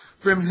 4,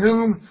 from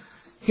Him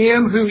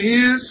who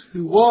is,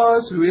 who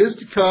was, who is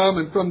to come,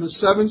 and from the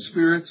 7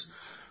 spirits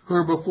who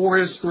are before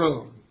His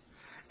throne.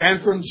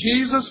 And from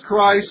Jesus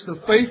Christ,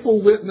 the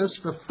faithful witness,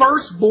 the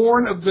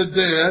firstborn of the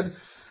dead,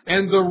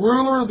 and the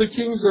ruler of the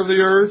kings of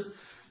the earth,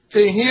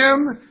 to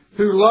Him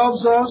who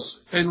loves us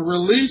and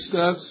released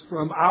us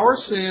from our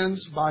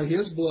sins by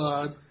His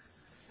blood,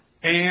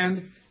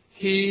 and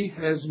He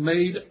has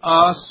made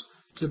us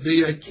to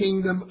be a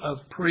kingdom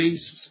of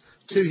priests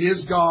to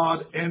His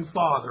God and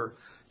Father.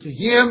 To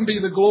Him be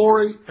the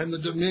glory and the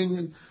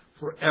dominion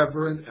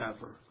forever and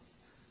ever.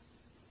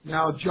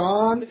 Now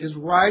John is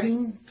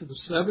writing to the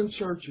 7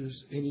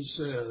 churches and he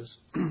says,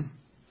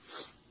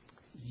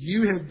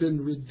 you have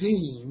been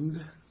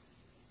redeemed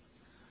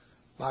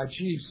by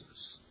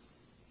Jesus.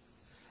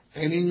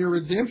 And in your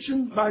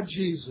redemption by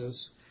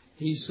Jesus,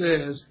 he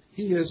says,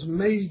 He has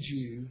made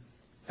you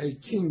a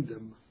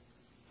kingdom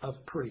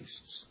of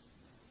priests.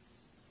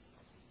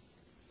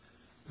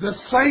 The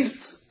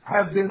saints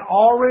have been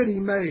already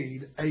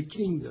made a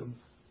kingdom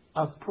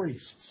of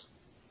priests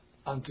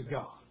unto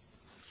God.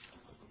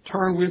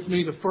 Turn with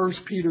me to 1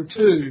 Peter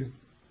 2.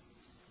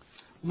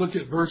 Look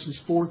at verses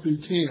 4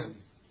 through 10.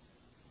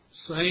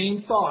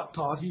 Same thought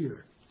taught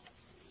here.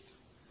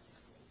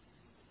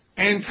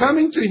 And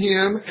coming to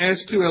Him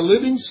as to a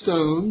living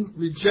stone,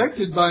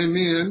 rejected by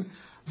men,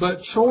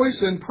 but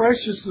choice and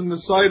precious in the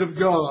sight of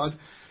God,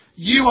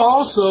 you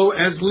also,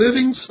 as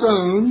living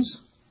stones,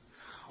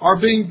 are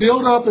being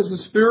built up as a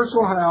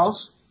spiritual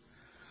house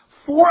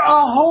for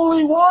a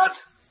holy what?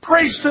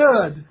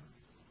 Priesthood.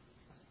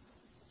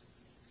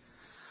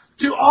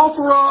 to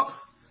offer up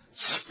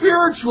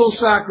spiritual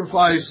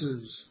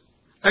sacrifices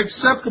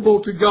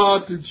acceptable to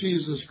God through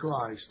Jesus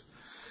Christ.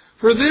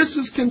 For this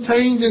is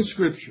contained in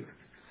Scripture.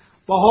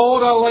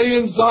 Behold, I lay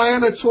in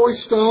Zion a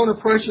choice stone, a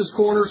precious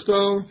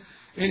cornerstone,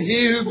 and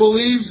he who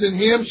believes in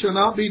him shall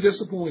not be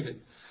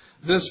disappointed.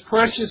 This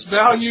precious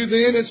value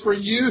then is for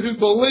you who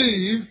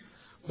believe,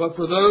 but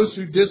for those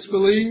who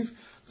disbelieve,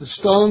 the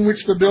stone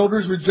which the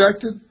builders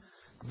rejected,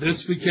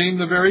 this became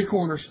the very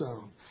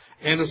cornerstone,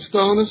 and a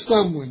stone of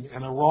stumbling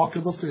and a rock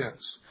of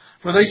offense.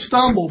 For they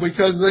stumble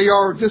because they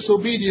are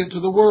disobedient to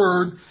the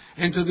word,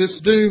 and to this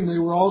doom they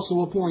were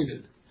also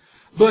appointed.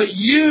 But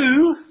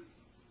you,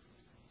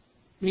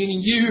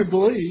 meaning you who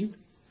believe,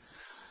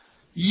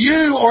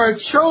 you are a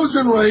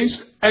chosen race,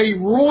 a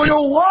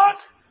royal what?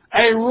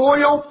 A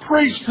royal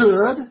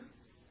priesthood,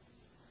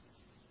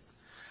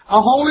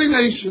 a holy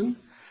nation,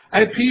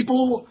 a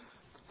people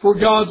for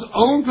God's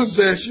own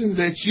possession,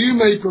 that you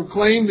may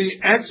proclaim the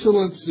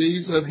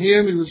excellencies of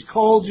Him who has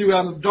called you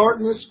out of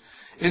darkness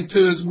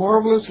into His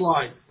marvelous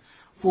light.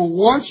 For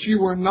once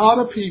you were not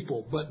a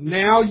people, but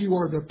now you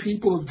are the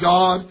people of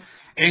God,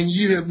 and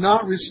you had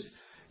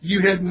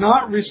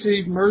not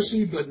received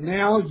mercy, but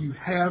now you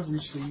have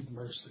received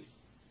mercy.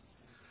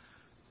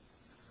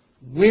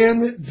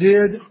 When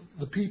did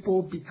the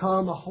people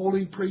become a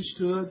holy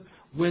priesthood?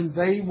 When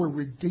they were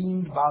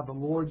redeemed by the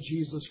Lord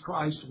Jesus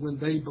Christ, when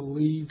they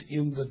believed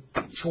in the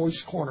choice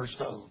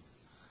cornerstone.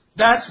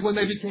 That's when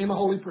they became a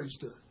holy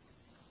priesthood.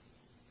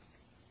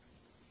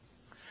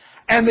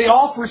 And they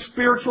offer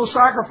spiritual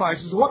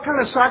sacrifices. What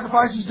kind of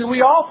sacrifices do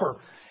we offer?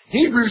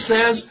 Hebrews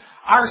says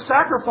our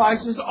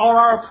sacrifices are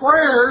our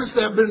prayers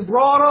that have been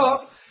brought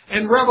up,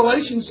 and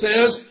Revelation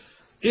says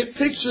it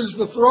pictures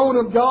the throne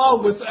of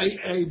God with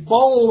a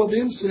bowl of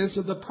incense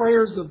of the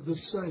prayers of the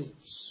saints.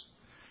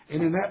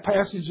 And in that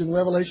passage in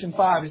Revelation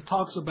 5, it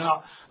talks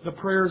about the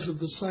prayers of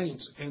the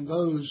saints and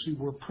those who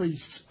were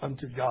priests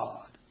unto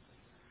God.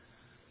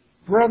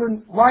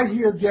 Brethren, right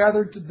here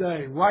gathered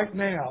today, right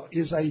now,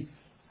 is a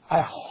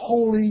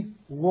holy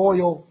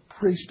royal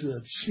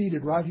priesthood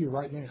seated right here,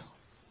 right now.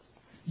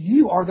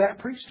 You are that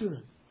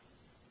priesthood.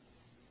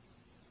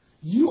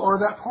 You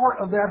are that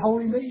part of that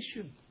holy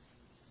nation.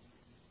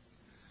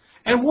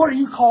 And what are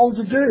you called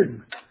to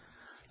do?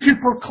 To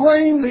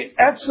proclaim the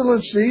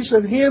excellencies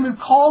of Him who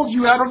called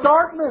you out of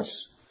darkness.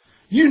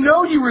 You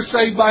know you were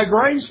saved by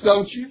grace,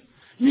 don't you?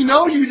 You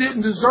know you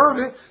didn't deserve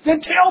it.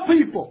 Then tell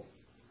people.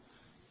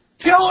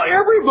 Tell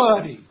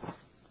everybody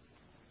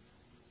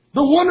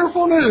the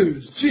wonderful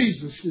news.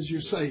 Jesus is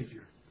your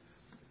Savior.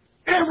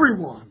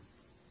 Everyone.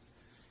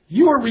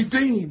 You are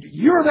redeemed.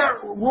 You're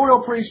that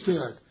royal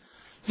priesthood.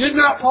 Did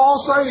not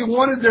Paul say he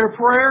wanted their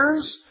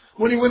prayers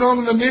when he went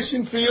on the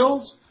mission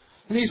fields?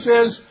 And he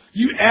says,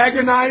 you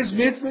agonize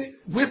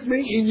with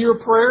me in your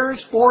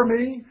prayers for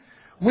me.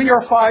 We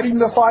are fighting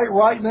the fight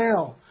right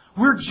now.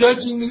 We're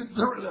judging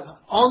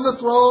on the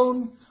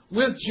throne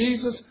with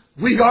Jesus.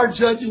 We are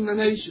judging the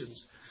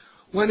nations.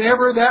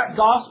 Whenever that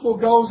gospel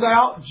goes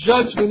out,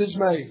 judgment is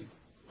made.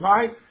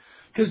 Right?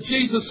 Because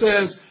Jesus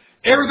says,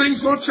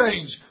 everything's going to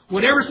change.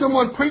 Whenever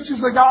someone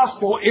preaches the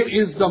gospel, it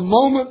is the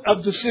moment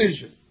of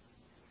decision.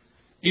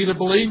 Either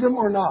believe Him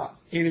or not.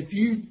 And if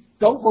you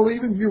don't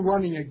believe Him, you're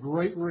running a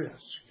great risk.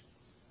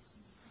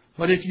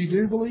 But if you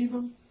do believe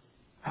Him,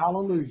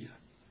 hallelujah,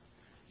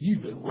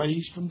 you've been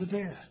raised from the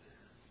dead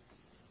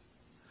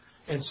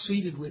and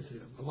seated with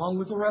Him, along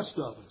with the rest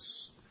of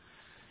us.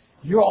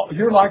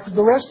 You're like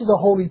the rest of the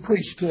holy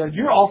priesthood.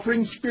 You're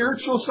offering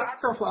spiritual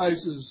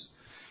sacrifices,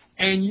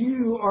 and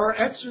you are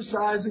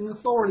exercising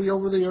authority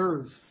over the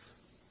earth.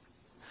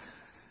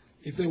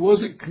 If it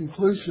wasn't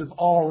conclusive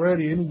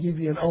already, let me give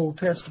you an Old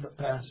Testament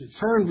passage.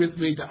 Turn with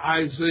me to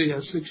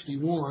Isaiah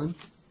 61.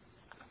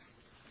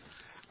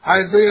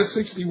 Isaiah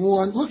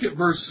 61, look at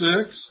verse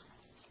 6.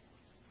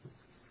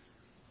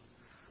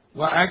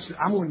 Well, actually,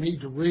 I'm going to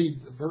need to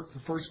read the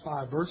first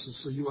 5 verses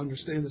so you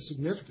understand the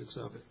significance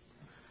of it.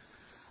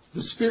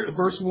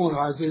 Verse 1 of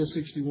Isaiah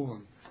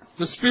 61.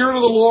 The Spirit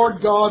of the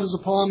Lord God is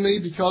upon me,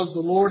 because the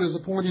Lord has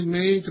appointed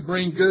me to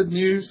bring good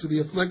news to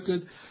the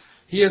afflicted.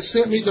 He has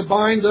sent me to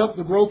bind up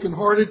the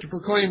brokenhearted, to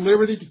proclaim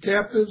liberty to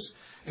captives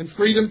and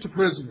freedom to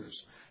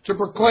prisoners, to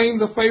proclaim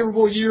the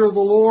favorable year of the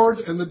Lord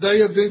and the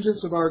day of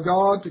vengeance of our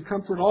God, to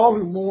comfort all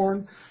who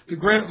mourn, to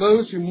grant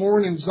those who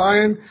mourn in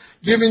Zion,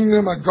 giving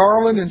them a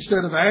garland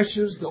instead of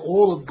ashes, the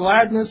oil of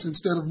gladness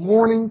instead of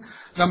mourning,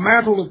 the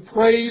mantle of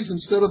praise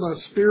instead of a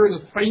spirit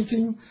of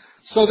fainting.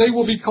 So they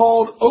will be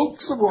called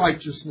oaks of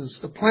righteousness,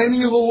 the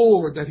planting of the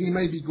Lord, that He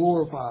may be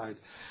glorified.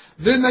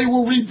 Then they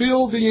will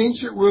rebuild the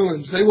ancient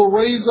ruins. They will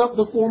raise up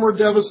the former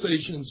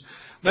devastations.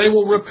 They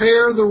will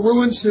repair the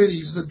ruined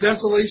cities, the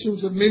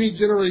desolations of many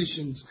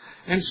generations,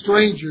 and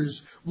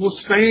strangers will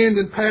stand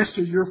and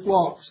pasture your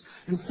flocks,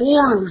 and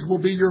foreigners will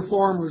be your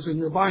farmers and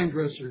your vine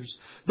dressers.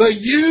 But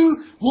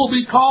you will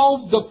be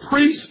called the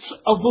priests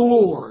of the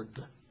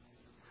Lord.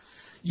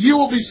 You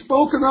will be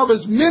spoken of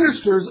as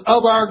ministers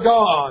of our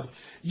God.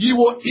 You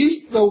will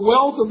eat the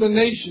wealth of the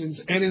nations,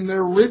 and in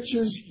their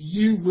riches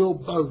you will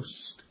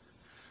boast.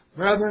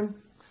 Brethren,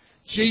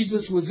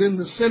 Jesus was in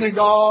the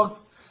synagogue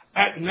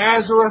at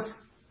Nazareth,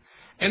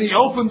 and he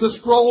opened the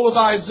scroll of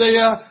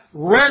Isaiah,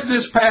 read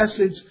this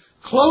passage,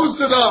 closed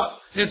it up,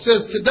 and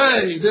says,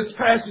 today this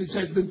passage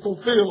has been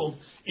fulfilled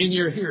in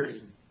your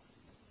hearing.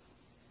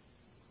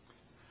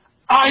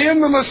 I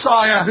am the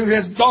Messiah who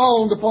has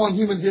dawned upon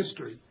human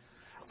history.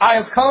 I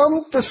have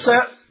come to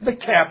set the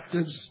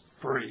captives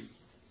free.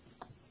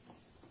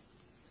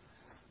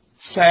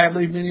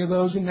 Sadly, many of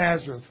those in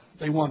Nazareth,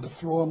 they wanted to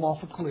throw him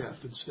off a cliff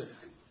instead.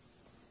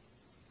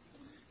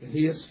 And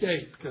he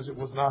escaped because it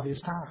was not his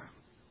time.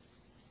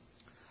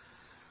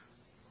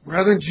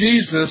 Brethren,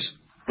 Jesus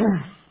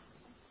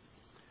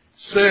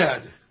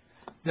said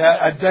that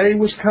a day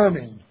was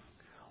coming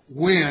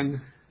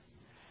when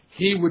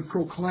he would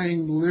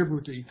proclaim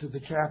liberty to the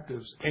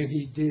captives, and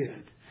he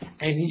did.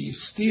 And he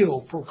is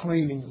still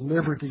proclaiming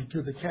liberty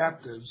to the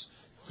captives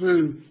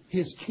through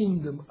his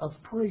kingdom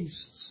of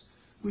priests,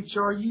 which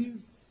are you.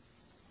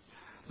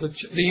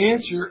 The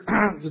answer,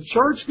 the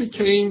church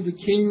became the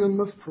kingdom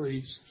of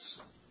priests.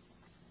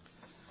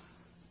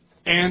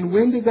 And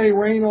when did they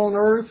reign on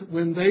earth?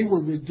 When they were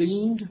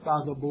redeemed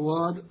by the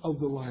blood of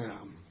the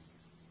Lamb.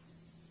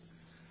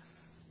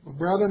 Well,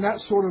 brethren,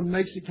 that sort of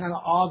makes it kind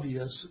of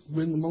obvious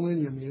when the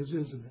millennium is,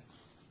 isn't it?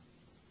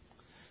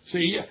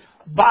 See,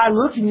 by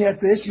looking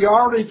at this, you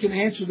already can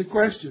answer the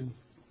question,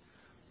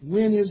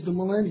 when is the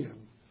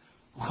millennium?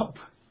 Well,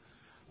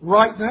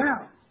 right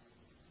now.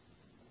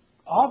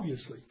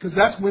 Obviously, because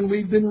that's when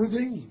we've been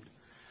redeemed.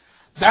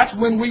 That's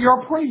when we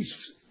are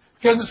priests.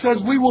 Because it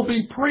says we will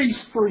be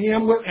priests for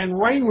him and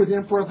reign with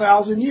him for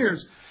 1,000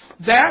 years.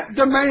 That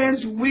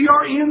demands we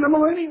are in the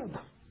millennium.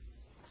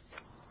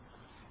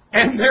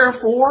 And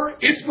therefore,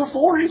 it's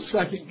before his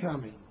second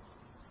coming.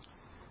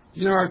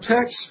 You know, our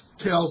text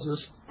tells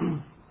us,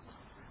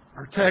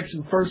 our text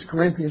in 1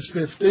 Corinthians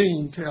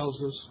 15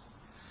 tells us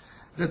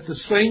that the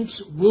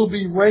saints will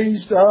be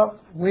raised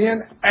up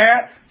when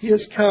at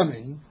his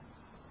coming.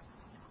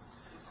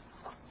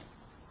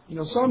 You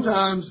know,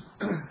 sometimes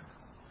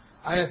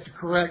I have to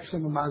correct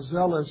some of my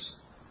zealous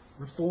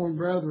Reformed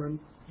brethren,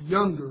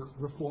 younger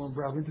Reformed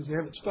brethren, because they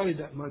haven't studied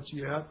that much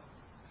yet.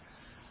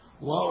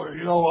 Well,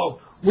 you know,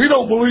 we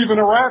don't believe in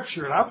a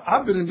rapture. And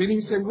I've been in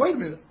meetings saying, wait a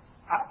minute,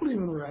 I believe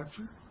in a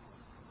rapture.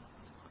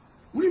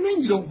 What do you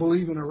mean you don't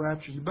believe in a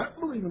rapture? You better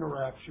believe in a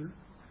rapture.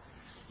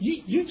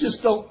 You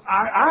just don't,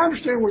 I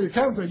understand where you're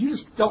coming from. You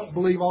just don't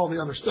believe all the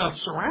other stuff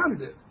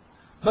surrounding it.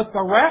 But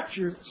the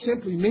rapture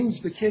simply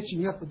means the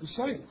catching up of the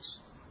saints.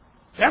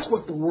 That's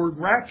what the word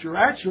rapture,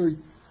 actually,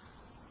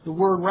 the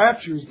word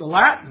rapture is the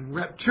Latin,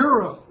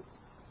 rapturo,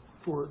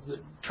 for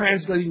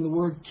translating the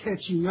word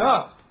catching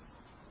up.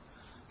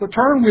 But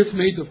turn with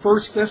me to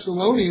 1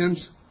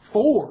 Thessalonians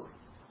 4,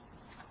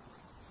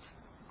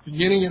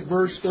 beginning at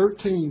verse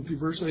 13 to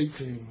verse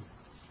 18.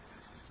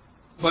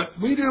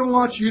 But we do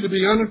want you to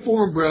be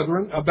uninformed,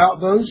 brethren, about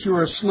those who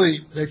are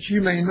asleep, that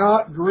you may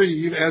not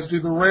grieve as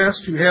do the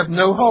rest who have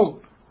no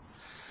hope.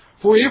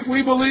 For if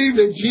we believe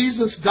that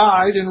Jesus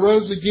died and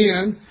rose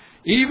again,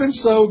 even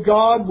so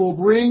God will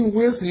bring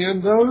with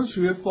him those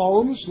who have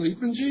fallen asleep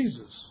in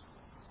Jesus.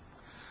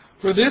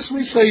 For this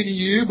we say to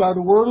you by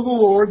the word of the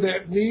Lord,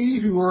 that we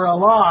who are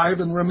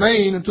alive and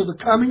remain until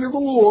the coming of the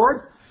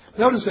Lord,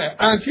 notice that,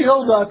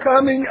 until the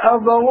coming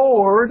of the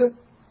Lord,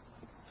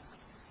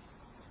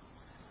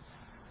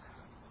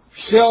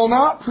 shall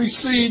not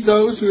precede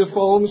those who have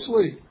fallen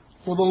asleep.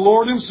 For the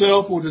Lord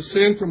himself will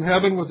descend from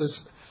heaven with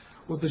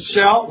a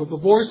shout, with the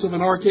voice of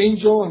an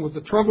archangel, and with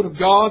the trumpet of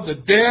God. The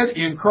dead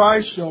in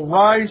Christ shall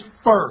rise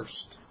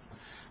first.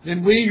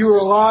 Then we who are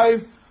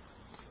alive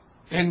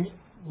and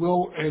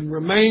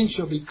remain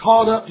shall be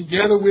caught up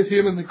together with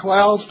him in the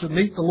clouds to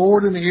meet the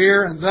Lord in the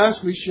air, and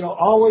thus we shall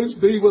always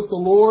be with the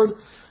Lord.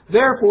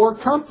 Therefore,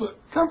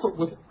 comfort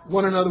with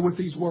one another with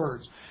these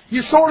words.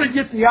 You sort of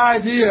get the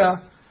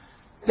idea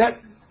that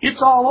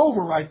it's all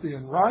over right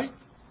then, right?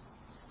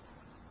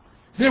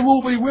 Then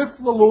we'll be with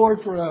the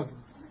Lord forever.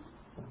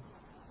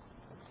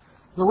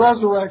 The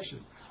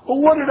resurrection. Well,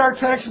 what did our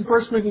text in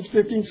 1 Corinthians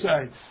 15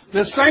 say?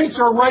 The saints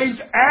are raised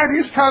at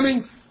his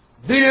coming,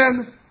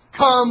 then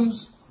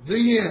comes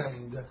the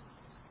end.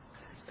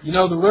 You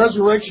know, the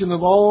resurrection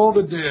of all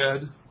the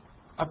dead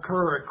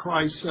occur at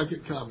Christ's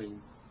second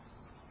coming.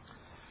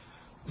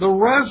 The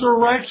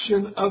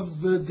resurrection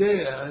of the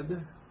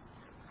dead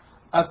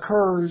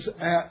occurs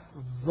at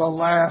the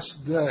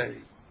last day.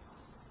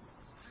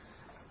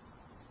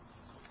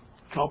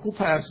 Couple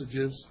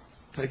passages.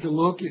 Take a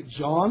look at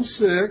John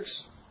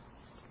 6.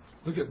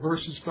 Look at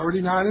verses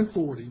 39 and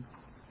 40.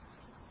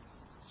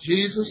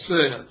 Jesus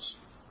says,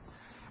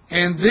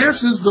 and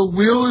this is the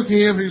will of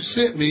him who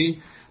sent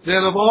me,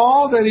 that of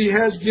all that he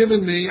has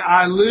given me,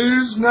 I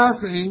lose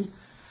nothing,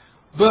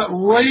 but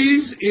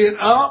raise it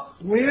up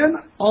when?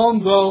 On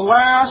the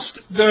last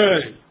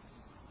day.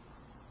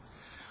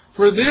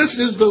 For this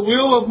is the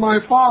will of my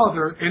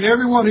Father, and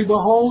everyone who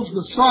beholds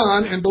the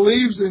Son and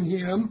believes in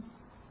him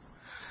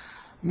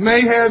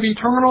may have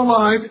eternal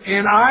life,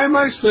 and I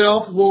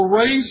myself will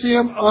raise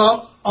him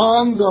up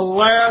on the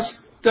last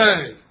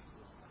day.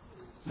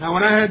 Now,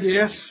 when I had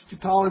the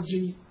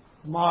eschatology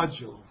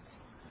module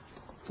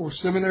for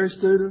seminary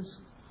students.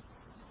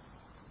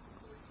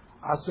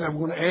 I said, I'm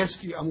going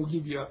to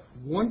give you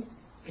one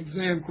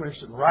exam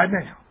question right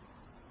now.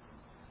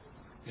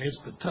 It's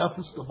the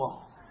toughest of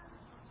all.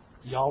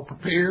 Y'all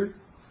prepared?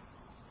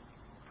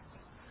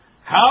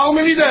 How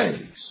many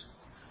days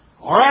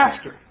are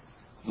after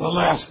the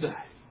last day?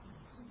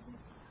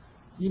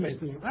 You may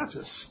think, that's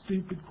a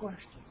stupid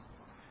question.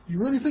 You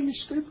really think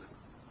it's stupid?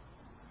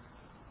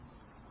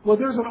 Well,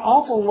 there's an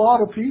awful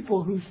lot of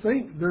people who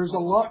think there's a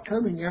lot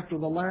coming after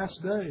the last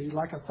day,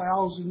 like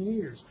 1,000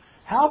 years.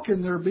 How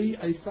can there be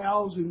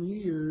 1,000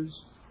 years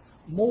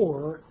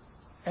more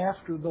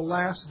after the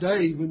last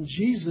day when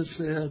Jesus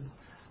said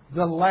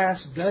the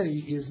last day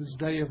is His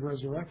day of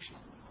resurrection?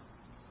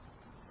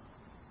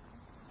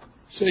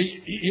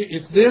 See,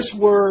 if this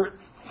were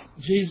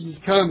Jesus'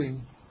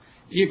 coming,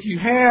 if you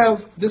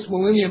have this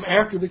millennium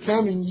after the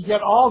coming, you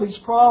got all these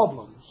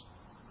problems.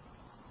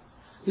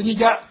 Then you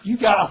got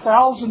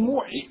 1,000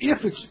 more.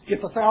 If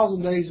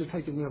 1,000 days are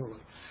taken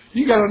literally,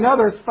 you got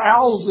another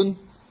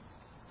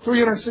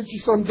 1,360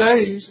 some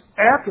days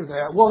after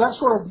that. Well, that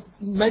sort of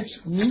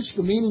mutes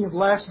the meaning of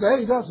last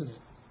day, doesn't it?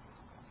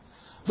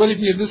 But if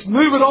you just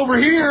move it over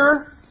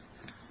here,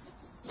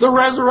 the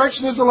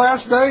resurrection is the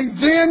last day.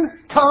 Then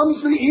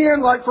comes the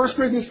end, like 1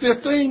 Corinthians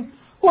 15.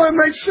 Well, it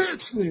makes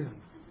sense then.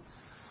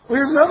 Well,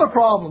 here's another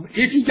problem.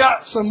 If you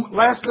got some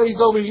last days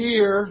over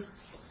here,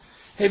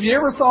 have you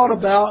ever thought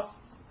about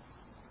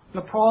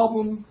the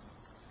problem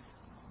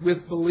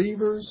with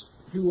believers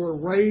who are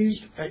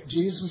raised at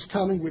Jesus'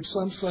 coming, which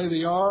some say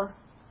they are,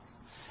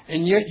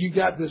 and yet you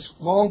got this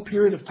long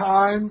period of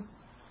time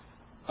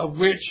of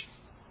which,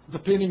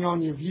 depending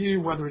on your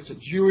view, whether it's a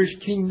Jewish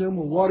kingdom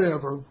or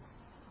whatever,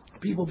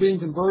 people being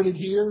converted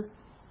here,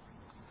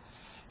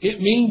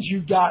 it means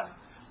you got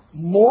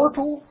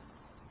mortal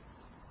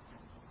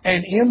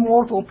and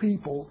immortal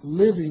people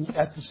living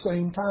at the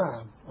same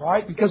time,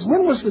 right? Because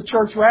when was the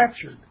church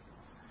raptured?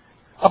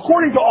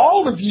 According to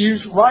all the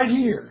views, right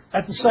here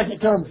at the second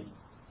coming.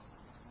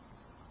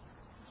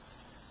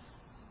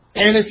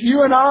 And if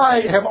you and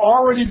I have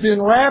already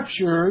been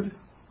raptured,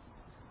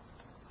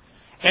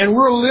 and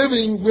we're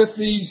living with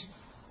these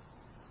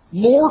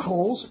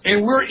mortals,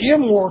 and we're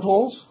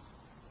immortals,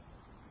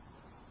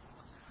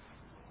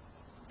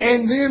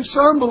 and then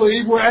some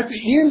believe we're at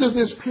the end of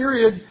this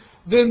period,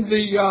 then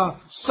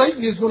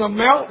Satan is going to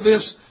mount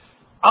this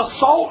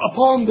assault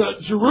upon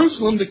the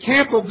Jerusalem, the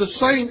camp of the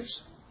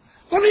saints.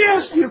 Let me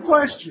ask you a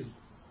question.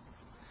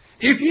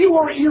 If you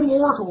are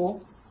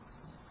immortal,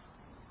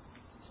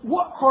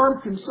 what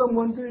harm can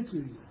someone do to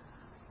you?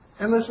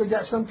 Unless they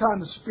got some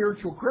kind of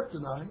spiritual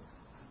kryptonite.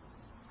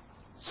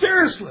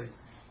 Seriously.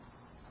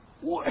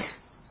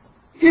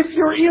 If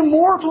you're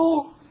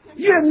immortal,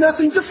 you have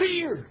nothing to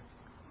fear.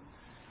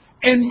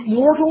 And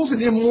mortals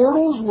and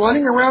immortals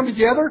running around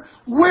together,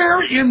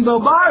 where in the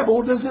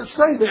Bible does it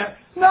say that?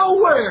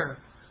 Nowhere.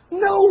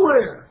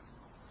 Nowhere.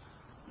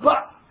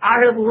 But I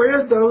have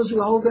read those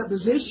who hold that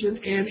position,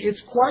 and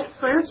it's quite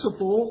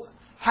fanciful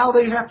how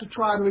they have to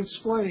try to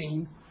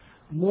explain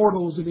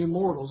mortals and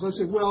immortals. They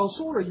say, well,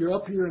 sort of, you're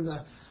up here in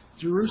the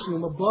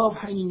Jerusalem above,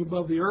 hanging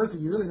above the earth,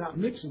 and you're really not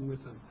mixing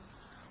with them.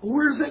 Well,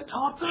 where's it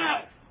taught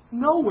that?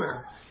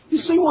 Nowhere. You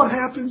see what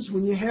happens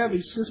when you have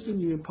a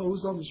system you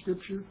impose on the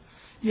Scripture?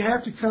 You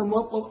have to come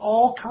up with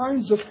all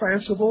kinds of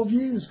fanciful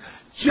views.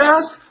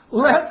 Just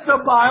let the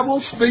Bible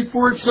speak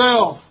for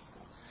itself.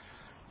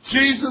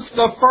 Jesus,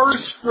 the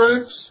first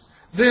fruits,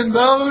 then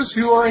those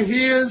who are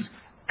His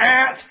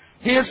at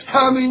His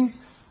coming,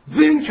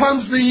 then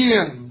comes the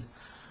end.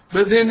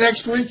 But then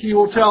next week He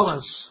will tell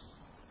us.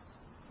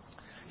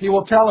 He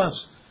will tell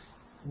us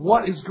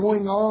what is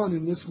going on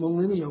in this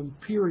millennium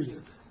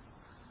period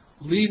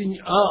leading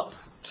up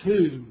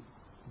to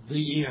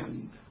the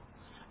end.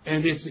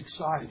 And it's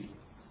exciting.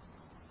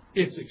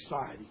 It's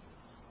exciting.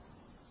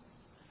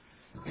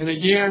 And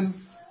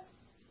again,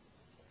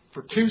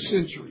 for 2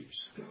 centuries,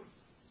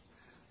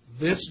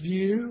 this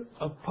view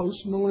of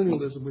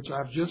postmillennialism, which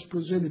I've just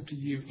presented to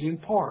you in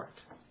part,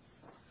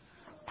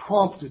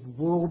 prompted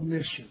world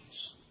missions.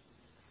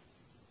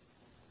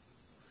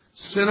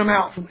 Sent them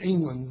out from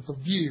England with a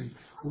view.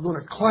 We're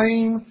going to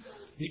claim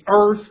the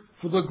earth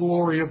for the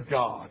glory of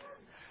God.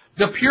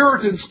 The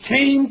Puritans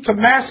came to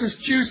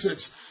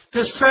Massachusetts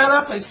to set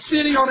up a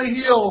city on a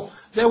hill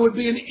that would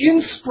be an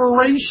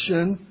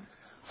inspiration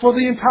for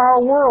the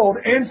entire world.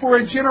 And for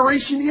a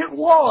generation, it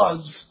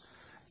was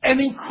an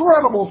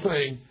incredible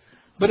thing.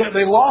 But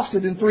they lost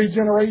it in 3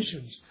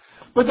 generations.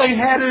 But they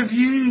had a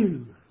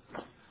view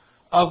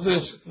of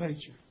this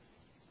nature.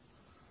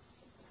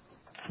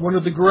 One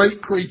of the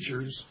great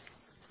preachers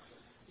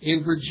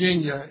in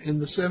Virginia in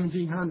the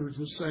 1700s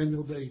was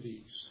Samuel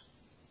Davies.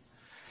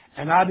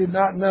 And I did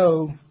not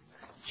know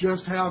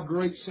just how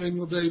great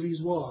Samuel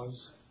Davies was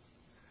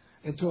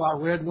until I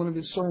read one of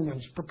his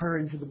sermons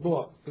preparing for the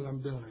book that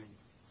I'm doing.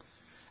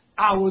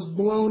 I was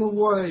blown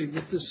away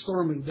with this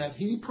sermon that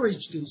he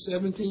preached in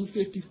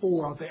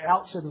 1754 at the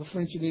outset of the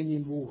French and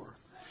Indian War.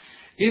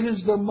 It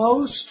is the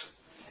most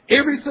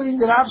everything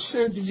that I've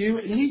said to you.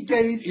 And he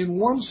gave in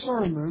one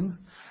sermon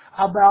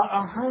about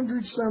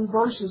 100-some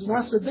verses. And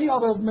I said, they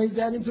ought to have made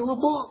that into a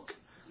book.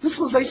 This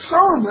was a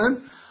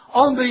sermon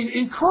on the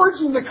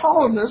encouraging the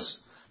colonists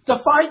to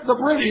fight the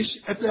British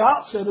at the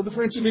outset of the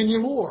French and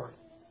Indian War.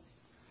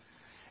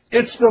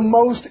 It's the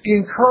most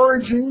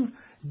encouraging,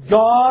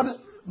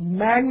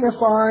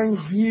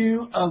 God-magnifying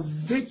view of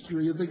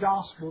victory of the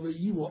gospel that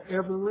you will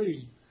ever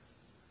read.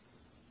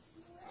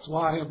 That's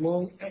why I have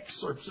long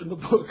excerpts in the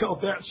book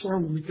of that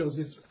sermon, because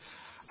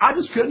I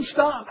just couldn't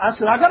stop. I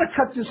said, I got to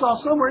cut this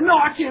off somewhere. No,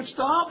 I can't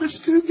stop. It's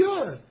too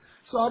good.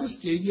 So I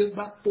just gave you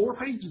about 4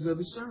 pages of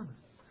the sermon.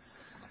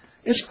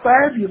 It's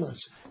fabulous.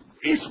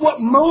 It's what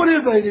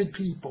motivated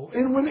people.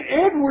 And when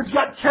Edwards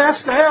got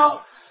cast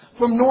out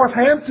from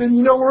Northampton,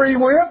 you know where he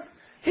went?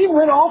 He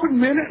went off and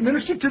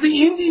ministered to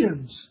the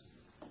Indians.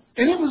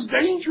 And it was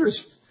dangerous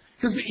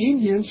because the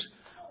Indians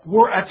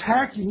were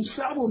attacking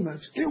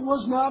settlements. It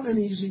was not an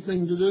easy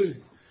thing to do.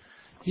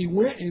 He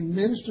went and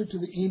ministered to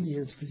the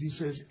Indians because he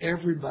says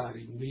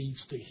everybody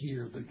needs to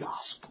hear the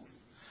gospel.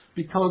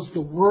 Because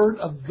the Word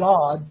of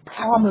God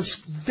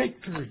promised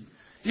victory.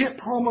 It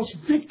promised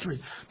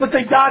victory. But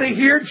they got to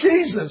hear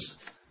Jesus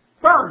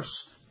first.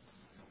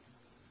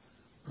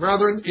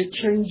 Brethren, it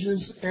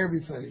changes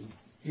everything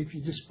if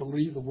you just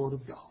believe the Word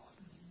of God.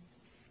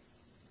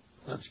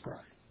 Let's pray.